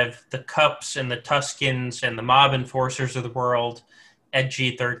have the Cups and the Tuskens and the Mob Enforcers of the world at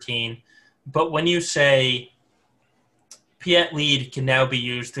G13, but when you say Piet Lead can now be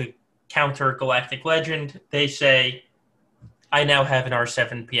used to counter Galactic Legend, they say, I now have an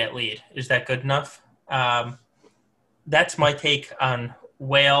R7 Piet Lead. Is that good enough? That's my take on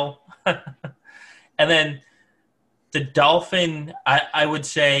Whale. And then the Dolphin, I would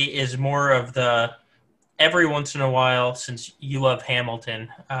say, is more of the every once in a while, since you love Hamilton,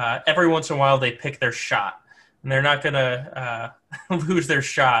 every once in a while they pick their shot. And they're not going to lose their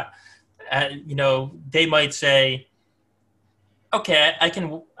shot. They might say, okay,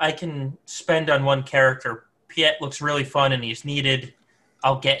 I can spend on one character. Piet looks really fun and he's needed.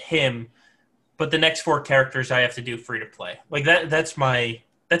 I'll get him. But the next four characters I have to do free to play. Like that's kind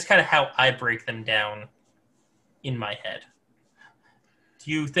of how I break them down in my head.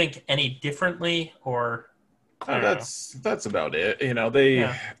 Do you think any differently, or I don't know? That's about it. They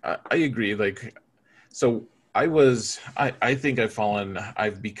Yeah. I agree. Like, so I think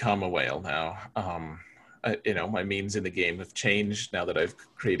I've become a whale now. My means in the game have changed now that I've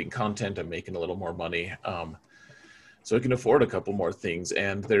creating content. I'm making a little more money. So I can afford a couple more things,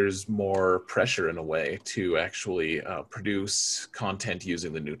 and there's more pressure in a way to actually produce content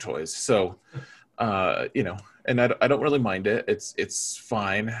using the new toys. So, and I don't really mind it. It's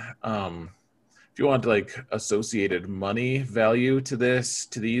fine. If you want like associated money value to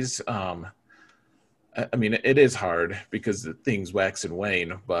these, I mean, it is hard because things wax and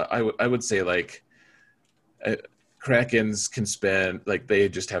wane. But I would say like Krakens can spend, like, they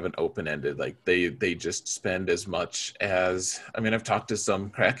just have an open-ended, like they just spend as much as, I mean, I've talked to some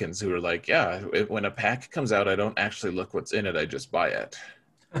Krakens who are like, yeah, when a pack comes out, I don't actually look what's in it, I just buy it.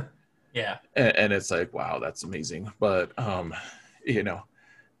 Yeah. And it's like, wow, that's amazing. But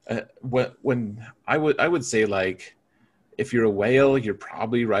when I would say, like, if you're a whale, you're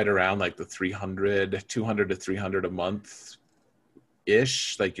probably right around like the 200 to 300 a month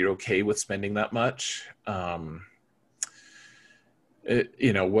ish. Like, you're okay with spending that much.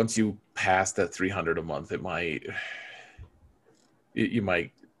 Once you pass that 300 a month, you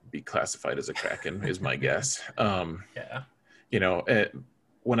might be classified as a Kraken, is my guess. Yeah.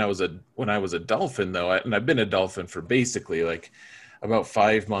 When I was a dolphin, though, and I've been a dolphin for basically like about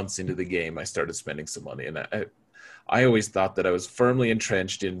 5 months into the game, I started spending some money, and I always thought that I was firmly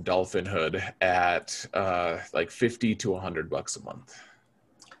entrenched in dolphinhood at like $50 to $100 a month.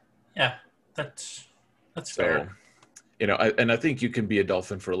 Yeah, that's So, fair. I think you can be a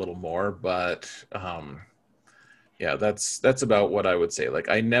dolphin for a little more, but yeah, that's about what I would say. Like,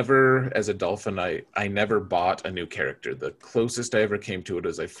 I never, as a dolphin, I never bought a new character. The closest I ever came to it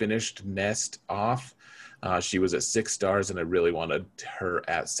is I finished Nest off. She was at 6 stars, and I really wanted her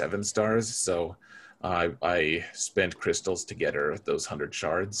at 7 stars. So I spent crystals to get her those 100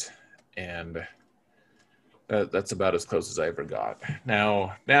 shards, and that's about as close as I ever got.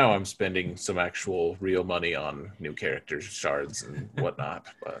 Now I'm spending some actual real money on new characters, shards, and whatnot.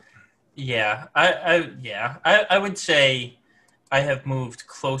 But Yeah, I would say I have moved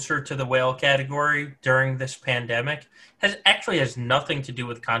closer to the whale category during this pandemic. Has nothing to do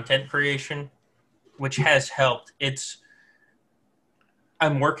with content creation, which has helped.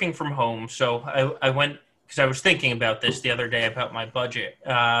 I'm working from home, so I went because I was thinking about this the other day about my budget.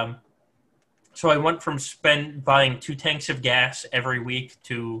 So I went from buying 2 tanks of gas every week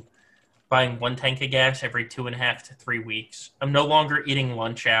to buying 1 tank of gas every 2.5 to 3 weeks. I'm no longer eating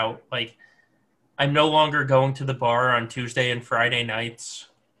lunch out. Like, I'm no longer going to the bar on Tuesday and Friday nights.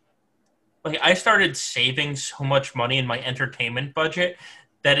 Like, I started saving so much money in my entertainment budget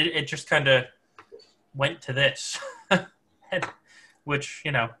that it just kind of went to this, which,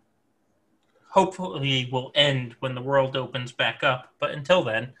 hopefully will end when the world opens back up. But until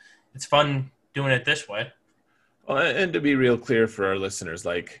then, it's fun doing it this way. Well, and to be real clear for our listeners,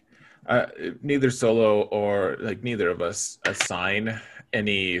 like neither Solo or like neither of us assign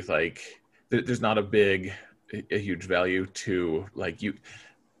any like. There's not a huge value to like you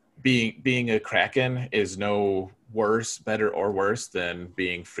being a Kraken is no better or worse than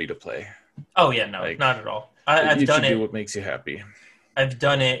being free to play. Oh yeah, no, Like not at all. you I've done should do it. what makes you happy. I've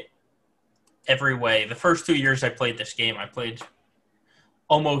done it every way. The first 2 years I played this game, I played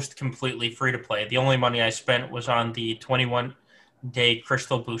almost completely free to play. The only money I spent was on the 21-day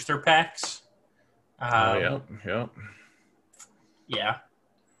crystal booster packs. Oh yeah. Yeah.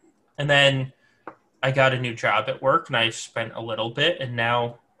 And then I got a new job at work, and I spent a little bit, and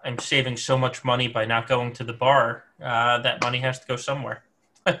now I'm saving so much money by not going to the bar. That money has to go somewhere.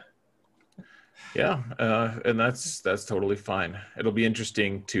 Yeah, and that's totally fine. It'll be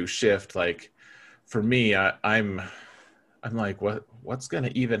interesting to shift. Like for me, I'm like, what's going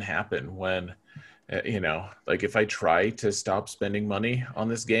to even happen when, like if I try to stop spending money on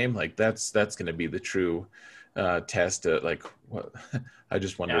this game, like that's going to be the true test. Like what I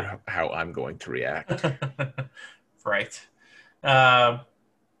just wonder how I'm going to react. Right. All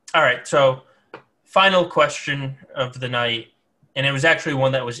right. So, final question of the night, and it was actually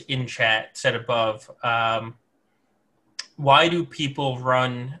one that was in chat, said above. Why do people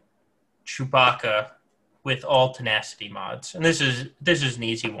run Chewbacca with all tenacity mods? And this is an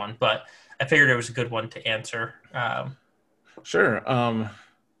easy one, but I figured it was a good one to answer. Sure.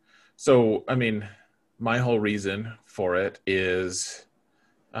 So, I mean, my whole reason for it is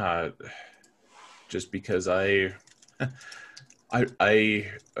just because I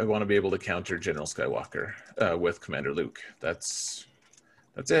want to be able to counter General Skywalker with Commander Luke. That's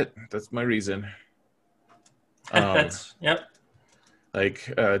it. That's my reason. Yep.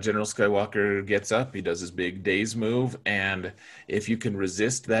 Like General Skywalker gets up, he does his big daze move, and if you can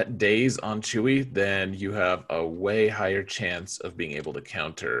resist that daze on Chewie, then you have a way higher chance of being able to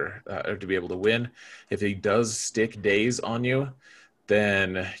counter or to be able to win. If he does stick daze on you,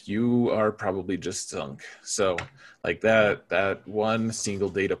 then you are probably just sunk. So like that one single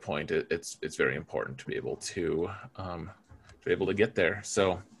data point, it's very important to be able to get there.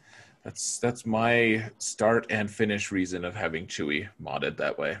 So that's my start and finish reason of having Chewie modded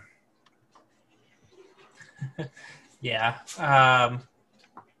that way. Yeah.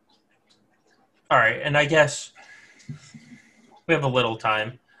 All right, and I guess we have a little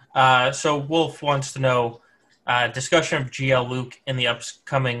time. So Wolf wants to know discussion of GL Luke in the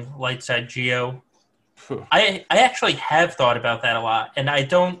upcoming light side Geo. I actually have thought about that a lot, and I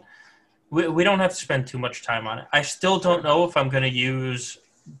don't. We don't have to spend too much time on it. I still don't know if I'm going to use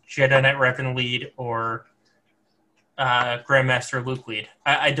Jedi Knight Revan lead or Grandmaster Luke lead.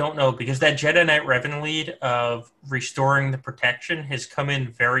 I don't know, because that Jedi Knight Revan lead of restoring the protection has come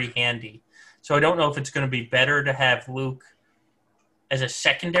in very handy. So I don't know if it's going to be better to have Luke as a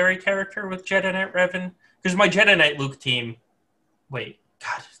secondary character with Jedi Knight Revan. Because my Jedi Knight Luke team... Wait,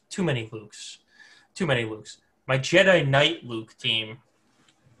 God, too many Lukes. My Jedi Knight Luke team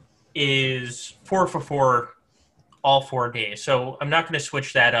is 4 for 4 all 4 days. So I'm not going to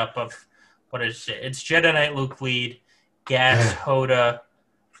switch that up of... What is it? It's Jedi Knight Luke lead, Gas, Hoda,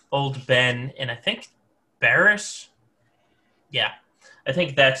 Old Ben, and I think Barris? Yeah, I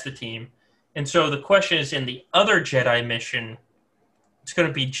think that's the team. And so the question is, in the other Jedi mission, it's going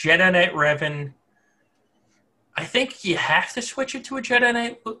to be Jedi Knight Revan. I think you have to switch it to a Jedi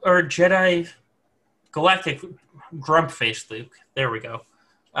Knight or Jedi Galactic Grump-faced Luke. There we go.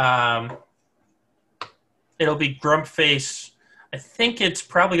 It'll be Grump-face. I think it's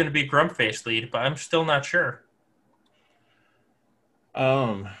probably going to be Grump-face lead, but I'm still not sure.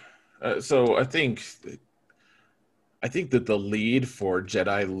 So I think that the lead for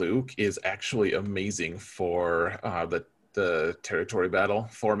Jedi Luke is actually amazing for the territory battle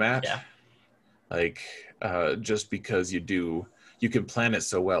format. Yeah. Like just because you can plan it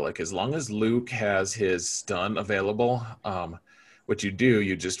so well. Like as long as Luke has his stun available, what you do,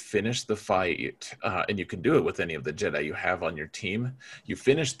 you just finish the fight, and you can do it with any of the Jedi you have on your team. You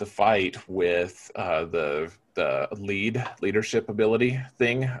finish the fight with the leadership ability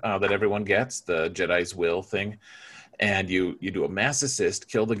thing that everyone gets, the Jedi's Will thing. and you do a mass assist,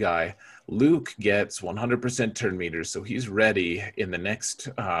 kill the guy. Luke gets 100% turn meters, so he's ready in the next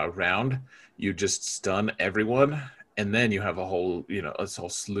round. You just stun everyone, and then you have a whole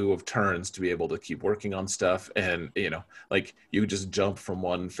slew of turns to be able to keep working on stuff. And like, you just jump from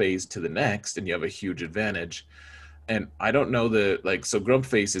one phase to the next, and you have a huge advantage. And I don't know so Grump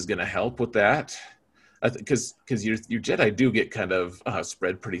Face is going to help with that, because your Jedi do get kind of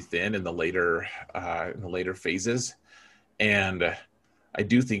spread pretty thin in the later phases, and I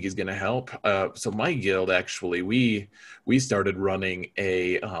do think he's going to help. So my guild, actually, we started running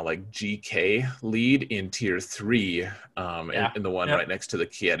a like GK lead in tier 3, in the one right next to the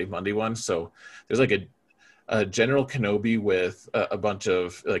Ki-Adi-Mundi one. So there's like a General Kenobi with a bunch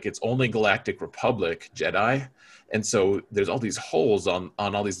of, like, it's only Galactic Republic Jedi, and so there's all these holes on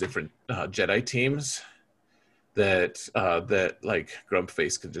all these different Jedi teams that like Grump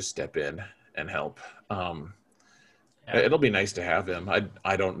Face can just step in and help. It'll be nice to have him.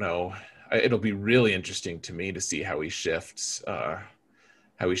 I don't know. It'll be really interesting to me to see how he shifts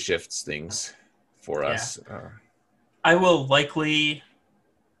things for us. I will likely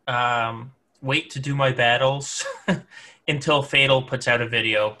wait to do my battles until Fatal puts out a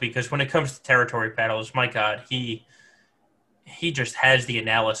video, because when it comes to territory battles, my God, he just has the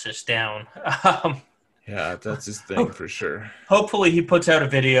analysis down. Yeah, that's his thing for sure. Hopefully he puts out a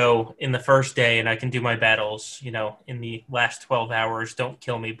video in the first day and I can do my battles, in the last 12 hours. Don't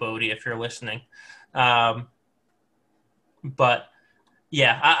kill me, Bodhi, if you're listening. But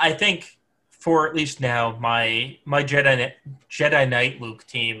yeah, I think for at least now, my Jedi Knight Luke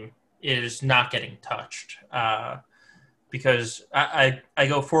team is not getting touched, because I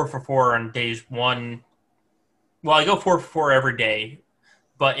go 4 for 4 on days 1. Well, I go 4 for 4 every day.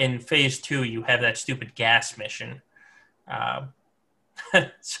 But in phase 2, you have that stupid gas mission.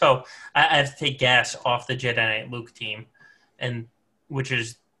 So I have to take gas off the Jedi Knight Luke team, and which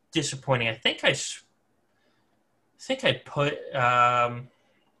is disappointing. I think I put. I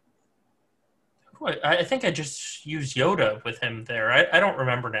think I just used Yoda with him there. I don't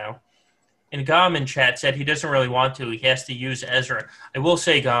remember now. And Gom in chat said he doesn't really want to. He has to use Ezra. I will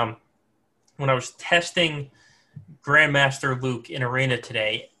say, Gom, when I was testing Grandmaster Luke in Arena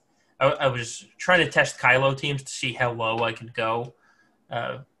today, I was trying to test Kylo teams to see how low I could go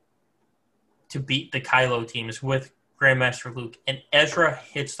to beat the Kylo teams with Grandmaster Luke, and Ezra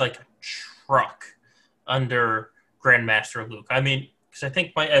hits like a truck under Grandmaster Luke. I mean, because I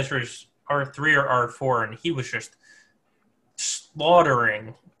think my Ezra's R3 or R4, and he was just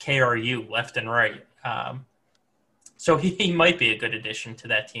slaughtering KRU left and right. So he might be a good addition to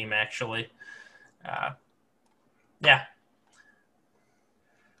that team, actually. Yeah.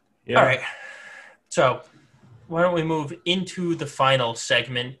 All right. So why don't we move into the final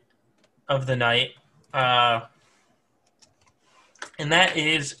segment of the night? And that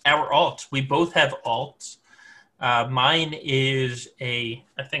is our alts. We both have alts. Mine is I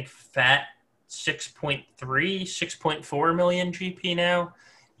think fat 6.3, 6.4 million GP now.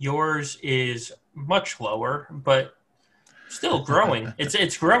 Yours is much lower, but still growing.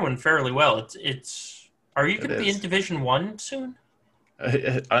 It's growing fairly well. Are you going to be in Division 1 soon?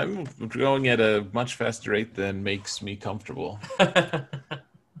 I'm growing at a much faster rate than makes me comfortable.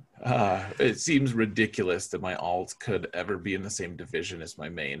 It seems ridiculous that my alt could ever be in the same division as my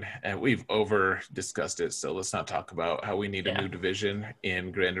main, and we've over-discussed it, so let's not talk about how we need a new division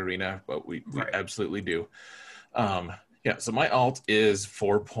in Grand Arena, but we absolutely do. So my alt is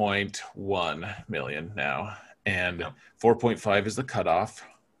 4.1 million now, and 4.5 is the cutoff.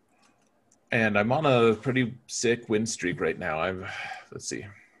 And I'm on a pretty sick win streak right now. Let's see.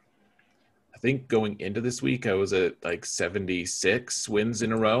 I think going into this week, I was at like 76 wins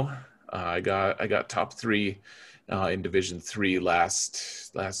in a row. I got top 3 in Division 3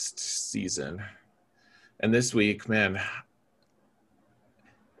 last season, and this week, man,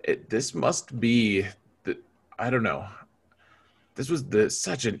 this must be I don't know. This was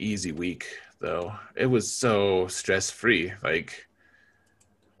such an easy week, though. It was so stress-free. Like,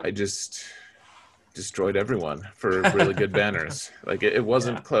 I just destroyed everyone for really good banners. Like, it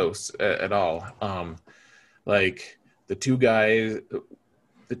wasn't close at all. Like, the two guys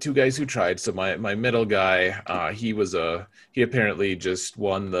who tried. So my middle guy, he apparently just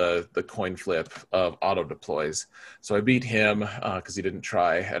won the coin flip of auto deploys. So I beat him because he didn't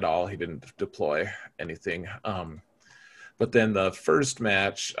try at all. He didn't deploy anything. But then the first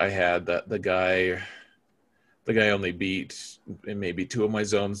match I had, the guy only beat maybe 2 of my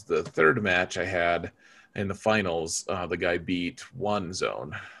zones. The third match I had in the finals, the guy beat 1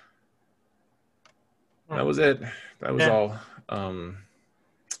 zone. That was it. That was all.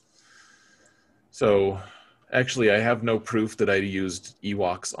 So Actually, I have no proof that I used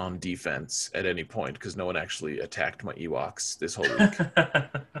Ewoks on defense at any point because no one actually attacked my Ewoks this whole week.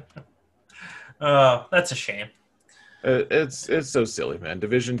 Oh, that's a shame. It's so silly, man.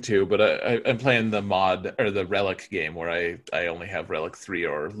 Division 2, but I'm playing the mod or the relic game where I only have relic 3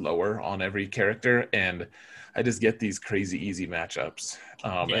 or lower on every character, and I just get these crazy easy matchups.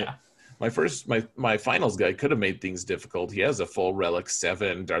 Yeah. My finals guy could have made things difficult. He has a full relic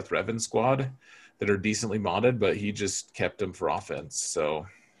 7 Darth Revan squad that are decently modded, but he just kept them for offense. So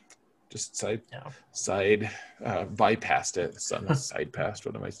just Yeah. bypassed it. So not side passed.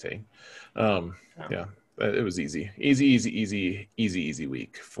 What am I saying? Yeah. Yeah. It was easy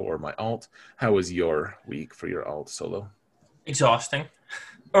week for my alt. How was your week for your alt solo? Exhausting.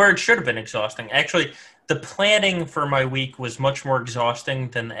 Or it should have been exhausting. Actually, the planning for my week was much more exhausting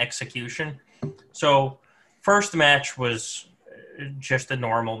than the execution. So, first match was just a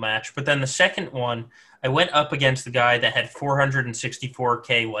normal match, but then the second one, I went up against the guy that had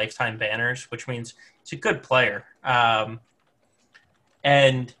 464k lifetime banners, which means he's a good player.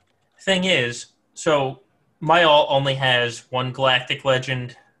 And thing is, so my alt only has one Galactic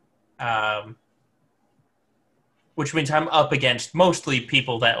Legend, um, which means I'm up against mostly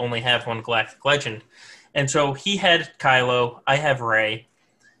people that only have one Galactic Legend. And so he had Kylo, I have Rey.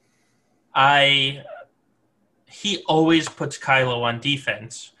 He always puts Kylo on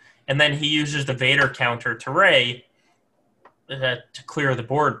defense, and then he uses the Vader counter to Rey to clear the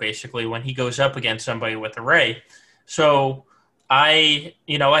board, basically, when he goes up against somebody with a Rey. So I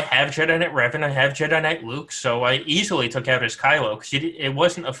have Jedi Knight Revan, I have Jedi Knight Luke, so I easily took out his Kylo, because it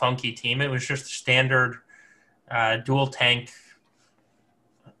wasn't a funky team. It was just a standard dual tank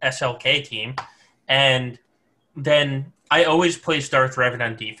SLK team. And then I always place Darth Revan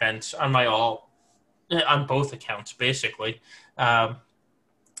on defense on my all, on both accounts, basically.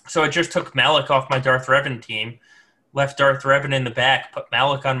 So I just took Malik off my Darth Revan team, left Darth Revan in the back, put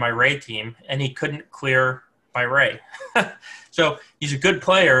Malik on my Rey team, and he couldn't clear my Rey. So he's a good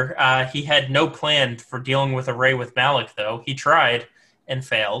player. He had no plan for dealing with a Rey with Malik, though. He tried and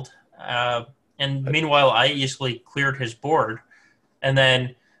failed. And meanwhile, I easily cleared his board. And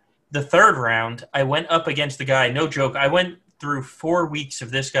then the third round, I went up against the guy. No joke. I went through 4 weeks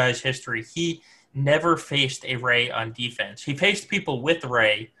of this guy's history. He never faced a Rey on defense. He faced people with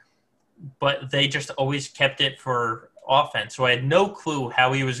Rey, but they just always kept it for offense. So I had no clue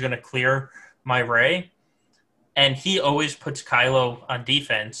how he was going to clear my Rey. And he always puts Kylo on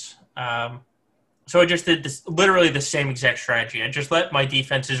defense. So I just did literally the same exact strategy. I just let my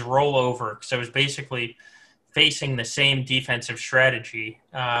defenses roll over because I was basically facing the same defensive strategy.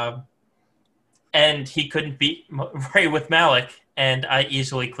 And he couldn't beat Rey with Malik, and I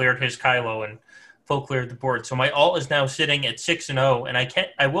easily cleared his Kylo and full cleared the board. So my alt is now sitting at 6-0, and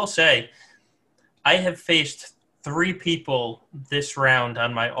I will say I have faced 3 people this round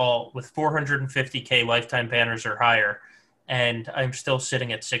on my alt with 450k lifetime banners or higher, and I'm still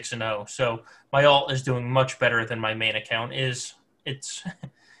sitting at 6-0. So my alt is doing much better than my main account is. It's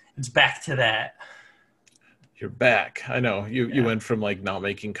back to that. You're back. I know you went from like not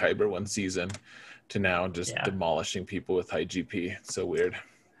making Kyber one season to now just demolishing people with high GP. It's so weird.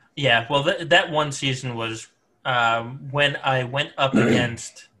 Yeah, well, that one season was when I went up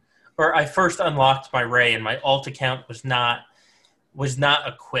against, or I first unlocked my Rey, and my alt account was not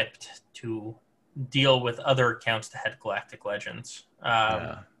equipped to deal with other accounts that had Galactic Legends.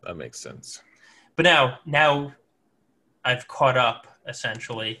 Yeah, that makes sense. But now I've caught up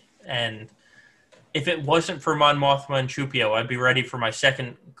essentially, and if it wasn't for Mon Mothma and Chupio, I'd be ready for my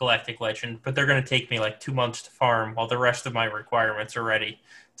second Galactic Legend, but they're going to take me like 2 months to farm while the rest of my requirements are ready.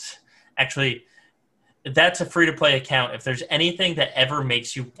 Actually, that's a free-to-play account. If there's anything that ever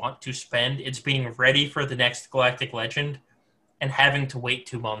makes you want to spend, it's being ready for the next Galactic Legend and having to wait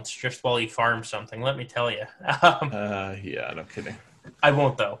 2 months just while you farm something, let me tell you. Yeah, no kidding. I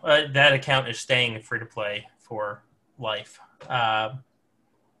won't, though. That account is staying free-to-play for life.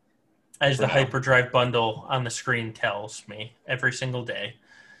 As the hyperdrive bundle on the screen tells me every single day.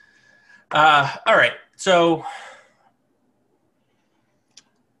 All right, so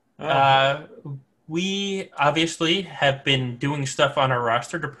we obviously have been doing stuff on our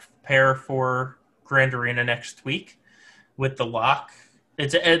roster to prepare for Grand Arena next week with the lock.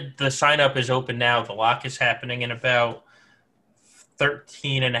 The sign-up is open now. The lock is happening in about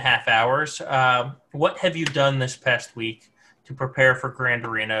 13 and a half hours. What have you done this past week to prepare for Grand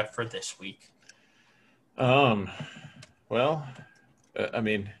Arena for this week? Well, I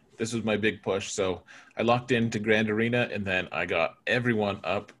mean, this was my big push. So I locked into Grand Arena, and then I got everyone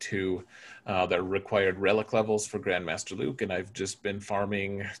up to their required relic levels for Grandmaster Luke, and I've just been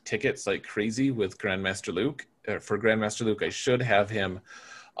farming tickets like crazy with Grandmaster Luke. For Grandmaster Luke, I should have him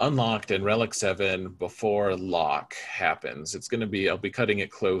unlocked in Relic 7 before lock happens. I'll be cutting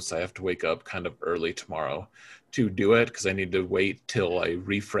it close. I have to wake up kind of early tomorrow to do it because I need to wait till I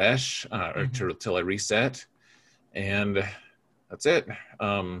refresh or till I reset. And that's it.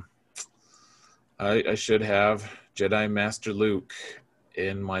 I should have Jedi Master Luke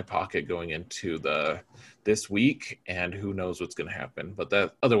in my pocket going into this week, and who knows what's going to happen. But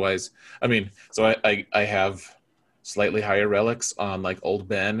that otherwise, so I have slightly higher relics on like Old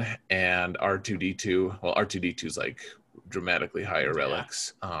Ben and R2D2. Well, R2D2 is like dramatically higher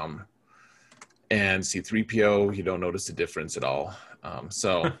relics. And C3PO, you don't notice a difference at all.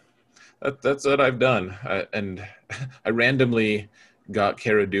 So that's what I've done. And I randomly got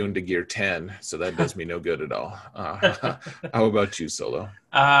Cara Dune to gear 10, so that does me no good at all. How about you, Solo?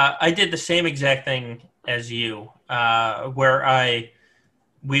 I did the same exact thing as you, where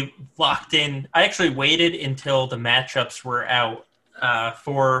we locked in. I actually waited until the matchups were out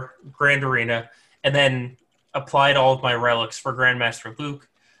for Grand Arena, and then applied all of my relics for Grandmaster Luke.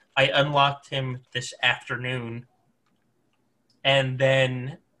 I unlocked him this afternoon, and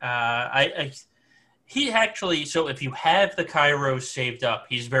then he actually. So if you have the Kairos saved up,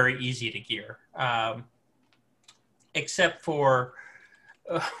 he's very easy to gear. Except for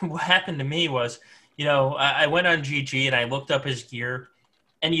what happened to me was, I went on GG and I looked up his gear.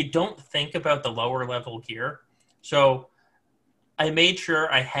 And you don't think about the lower level gear. So I made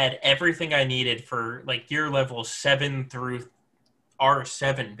sure I had everything I needed for like gear level 7 through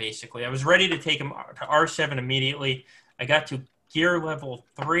R7, basically. I was ready to take him to R7 immediately. I got to gear level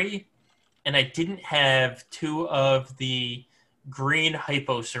 3, and I didn't have 2 of the green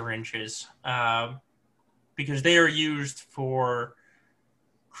hypo syringes because they are used for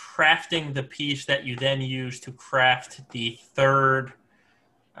crafting the piece that you then use to craft the third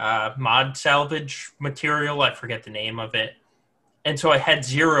mod salvage material. I forget the name of it. And so I had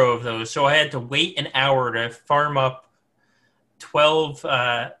 0 of those. So I had to wait an hour to farm up 12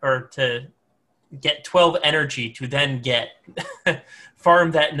 or to get 12 energy to then get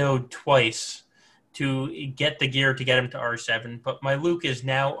farm that node twice to get the gear to get him to R7. But my Luke is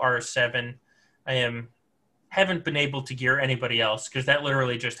now R7. Haven't been able to gear anybody else because that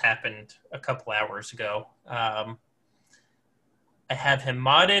literally just happened a couple hours ago. I have him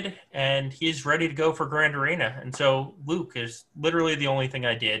modded, and he's ready to go for Grand Arena. And so Luke is literally the only thing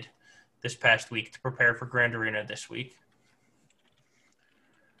I did this past week to prepare for Grand Arena this week.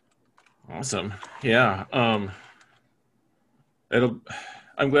 Awesome. Yeah. I'm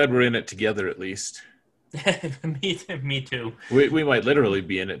glad we're in it together at least. Me too. We might literally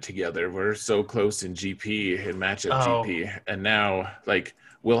be in it together. We're so close in GP and matchup GP, and now like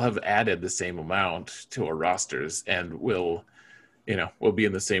we'll have added the same amount to our rosters, and we'll be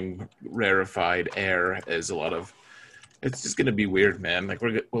in the same rarefied air as a lot of. It's just going to be weird, man. Like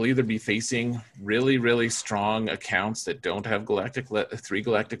we'll either be facing really, really strong accounts that don't have 3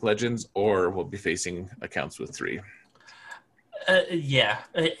 Galactic Legends, or we'll be facing accounts with 3. Yeah,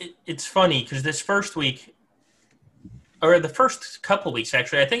 it's funny because this first week, or the first couple weeks,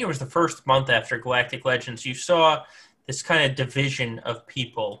 actually, I think it was the first month after Galactic Legends, you saw this kind of division of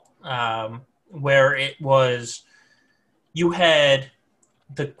people where it was, you had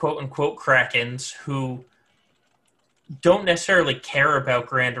the quote-unquote Krakens who don't necessarily care about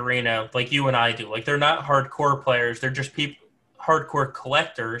Grand Arena like you and I do. Like, they're not hardcore players. They're just hardcore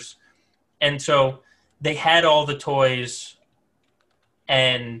collectors. And so they had all the toys,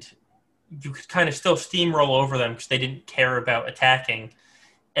 and you could kind of still steamroll over them because they didn't care about attacking.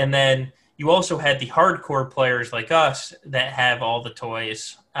 And then you also had the hardcore players like us that have all the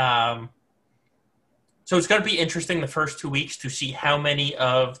toys. So it's going to be interesting the first 2 weeks to see how many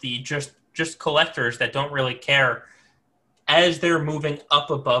of the just collectors that don't really care, as they're moving up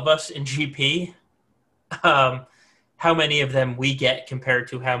above us in GP, how many of them we get compared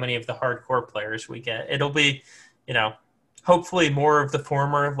to how many of the hardcore players we get. It'll be, hopefully more of the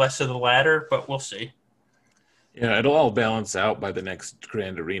former, less of the latter, but we'll see. Yeah, it'll all balance out by the next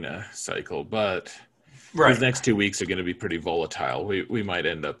Grand Arena cycle, but these next 2 weeks are going to be pretty volatile. We might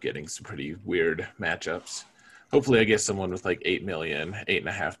end up getting some pretty weird matchups. Hopefully I get someone with like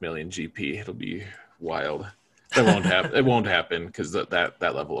 8.5 million GP. It'll be wild. That won't happen. It won't happen because that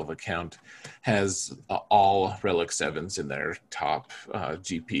level of account has all Relic 7s in their top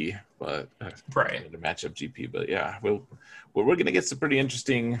GP, but the matchup GP. But yeah, we're going to get some pretty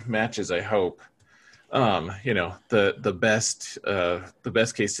interesting matches, I hope. The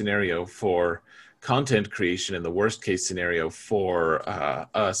best case scenario for content creation and the worst case scenario for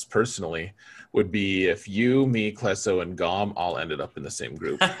us personally would be if you, me, Klesso, and Gom all ended up in the same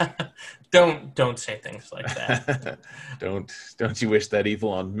group. Don't say things like that. Don't you wish that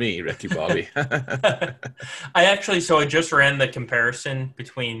evil on me, Ricky Bobby? I just ran the comparison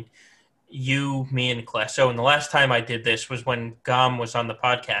between you, me, and Klesso, and the last time I did this was when Gom was on the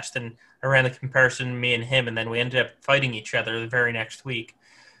podcast, and I ran the comparison me and him, and then we ended up fighting each other the very next week.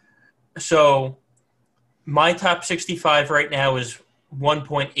 So my top 65 right now is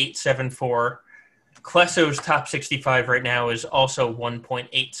 1.874. Klesso's top 65 right now is also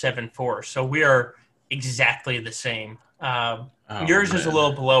 1.874. So we are exactly the same. Yours is a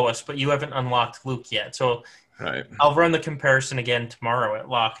little below us, but you haven't unlocked Luke yet. So right. I'll run the comparison again tomorrow at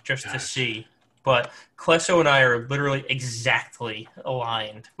lock just to see. But Klesso and I are literally exactly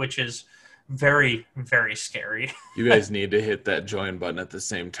aligned, which is very, very scary. You guys need to hit that join button at the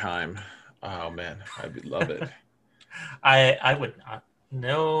same time. Oh, man, I would love it. I would not.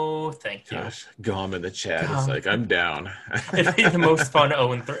 No, thank you. Gosh, Gom in the chat is like, I'm down. It'd be the most fun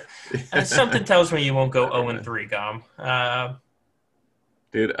 0-3. Something tells me you won't go 0-3, Gom.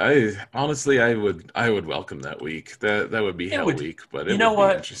 Dude, I would welcome that week. That would be hell week, but it would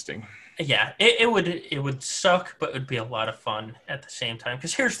be interesting. Yeah, it would suck, but it would be a lot of fun at the same time.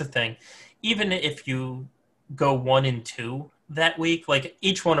 Because here's the thing, even if you go 1-2 that week, like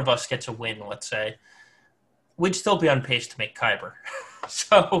each one of us gets a win, let's say, we'd still be on pace to make Kyber.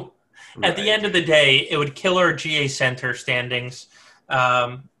 So at the end of the day, it would kill our GA center standings.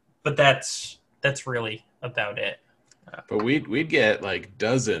 But that's really about it. But we'd get like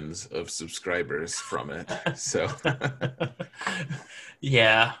dozens of subscribers from it. So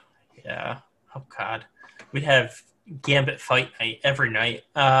yeah. Oh God, we'd have Gambit fight night every night.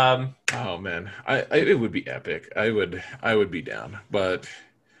 Oh man, it would be epic. I would be down. But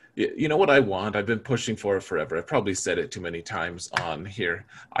you know what I want? I've been pushing for it forever. I've probably said it too many times on here.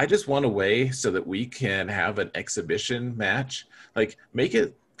 I just want a way so that we can have an exhibition match. Like make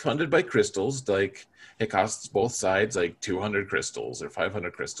it funded by crystals. Like it costs both sides like 200 crystals or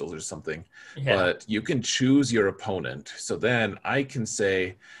 500 crystals or something. Yeah. But you can choose your opponent. So then I can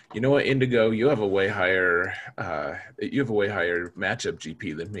say, you know what, Indigo, you have a way higher matchup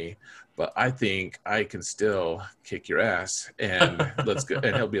GP than me. But I think I can still kick your ass, and let's go.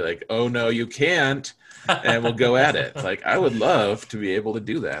 And he'll be like, "Oh no, you can't," and we'll go at it. Like I would love to be able to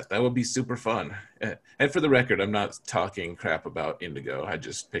do that. That would be super fun. And for the record, I'm not talking crap about Indigo. I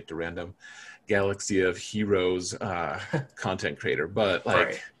just picked a random Galaxy of Heroes content creator. But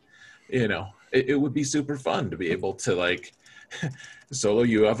like, you know, it would be super fun to be able to like. Solo,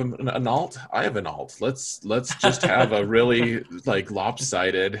 you have an alt. I have an alt. Let's just have a really like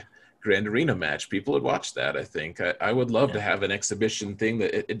lopsided Grand Arena match. People would watch that. I think I would love to have an exhibition thing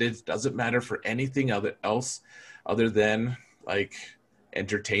that it doesn't matter for anything else other than like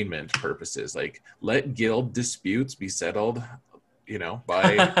entertainment purposes. Like let guild disputes be settled, you know,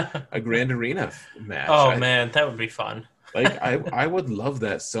 by a Grand Arena match. Oh man, that would be fun. Like I would love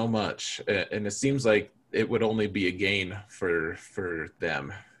that so much, and it seems like it would only be a gain for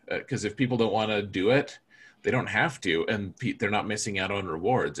them because if people don't want to do it, they don't have to, and they're not missing out on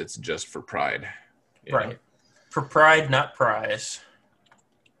rewards. It's just for pride. Right. Know? For pride, not prize.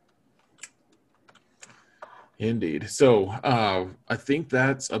 Indeed. So I think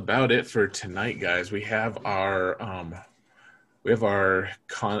that's about it for tonight, guys. We have our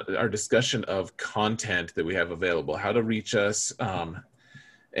discussion of content that we have available, how to reach us,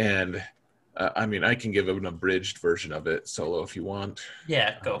 and I mean, I can give an abridged version of it, Solo, if you want.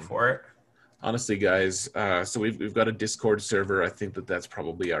 Yeah, go for it. Honestly, guys, so we've got a Discord server. I think that's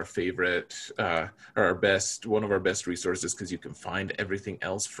probably our favorite, or our best, one of our best resources because you can find everything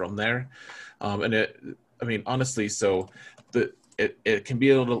else from there. Honestly, so it can be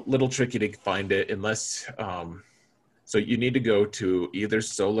a little tricky to find it unless, so you need to go to either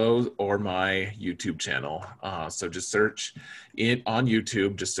Solo or my YouTube channel. So just search it on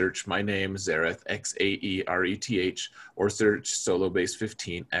YouTube, just search my name, Xaereth, Xaereth, or search Solobase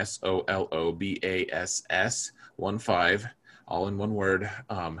 15, SOLOBASS 15, all in one word.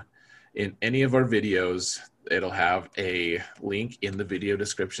 In any of our videos, it'll have a link in the video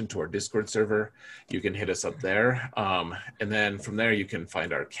description to our Discord server. You can hit us up there. And then from there, you can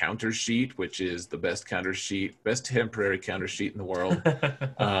find our counter sheet, which is the best temporary counter sheet in the world.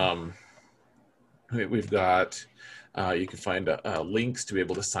 We've got You can find links to be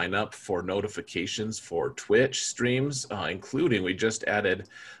able to sign up for notifications for Twitch streams, including we just added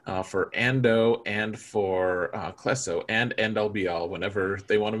for Ando and for Klesso and NLBL whenever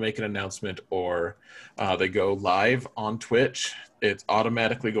they want to make an announcement or they go live on Twitch. It's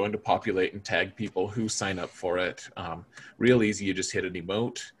automatically going to populate and tag people who sign up for it. Real easy. You just hit an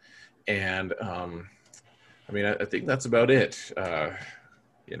emote. And I think that's about it.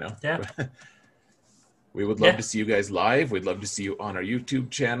 Yeah. We would love to see you guys live. We'd love to see you on our YouTube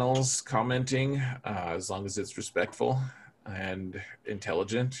channels commenting, as long as it's respectful and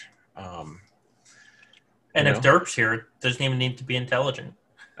intelligent. And if Derp's here, it doesn't even need to be intelligent.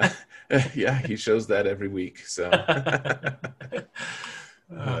 Yeah, he shows that every week. So,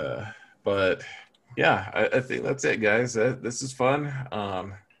 but yeah, I think that's it, guys. This is fun.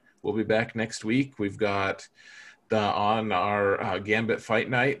 We'll be back next week. We've got on our Gambit Fight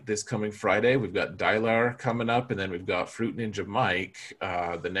Night this coming Friday. We've got Dylar coming up, and then we've got Fruit Ninja Mike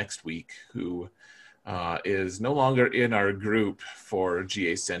the next week, who is no longer in our group for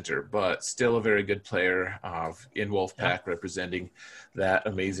GA Center, but still a very good player in Wolfpack, representing that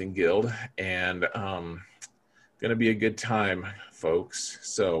amazing guild. And going to be a good time, folks.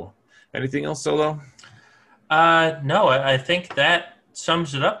 So anything else, Solo? No, I think that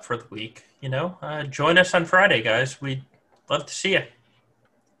sums it up for the week. Join us on Friday, guys. We'd love to see you.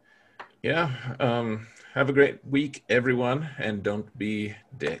 Yeah. Have a great week, everyone, and don't be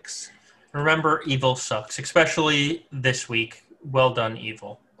dicks. Remember, evil sucks, especially this week. Well done,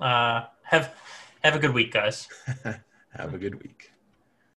 evil. Have a good week, guys. Have a good week.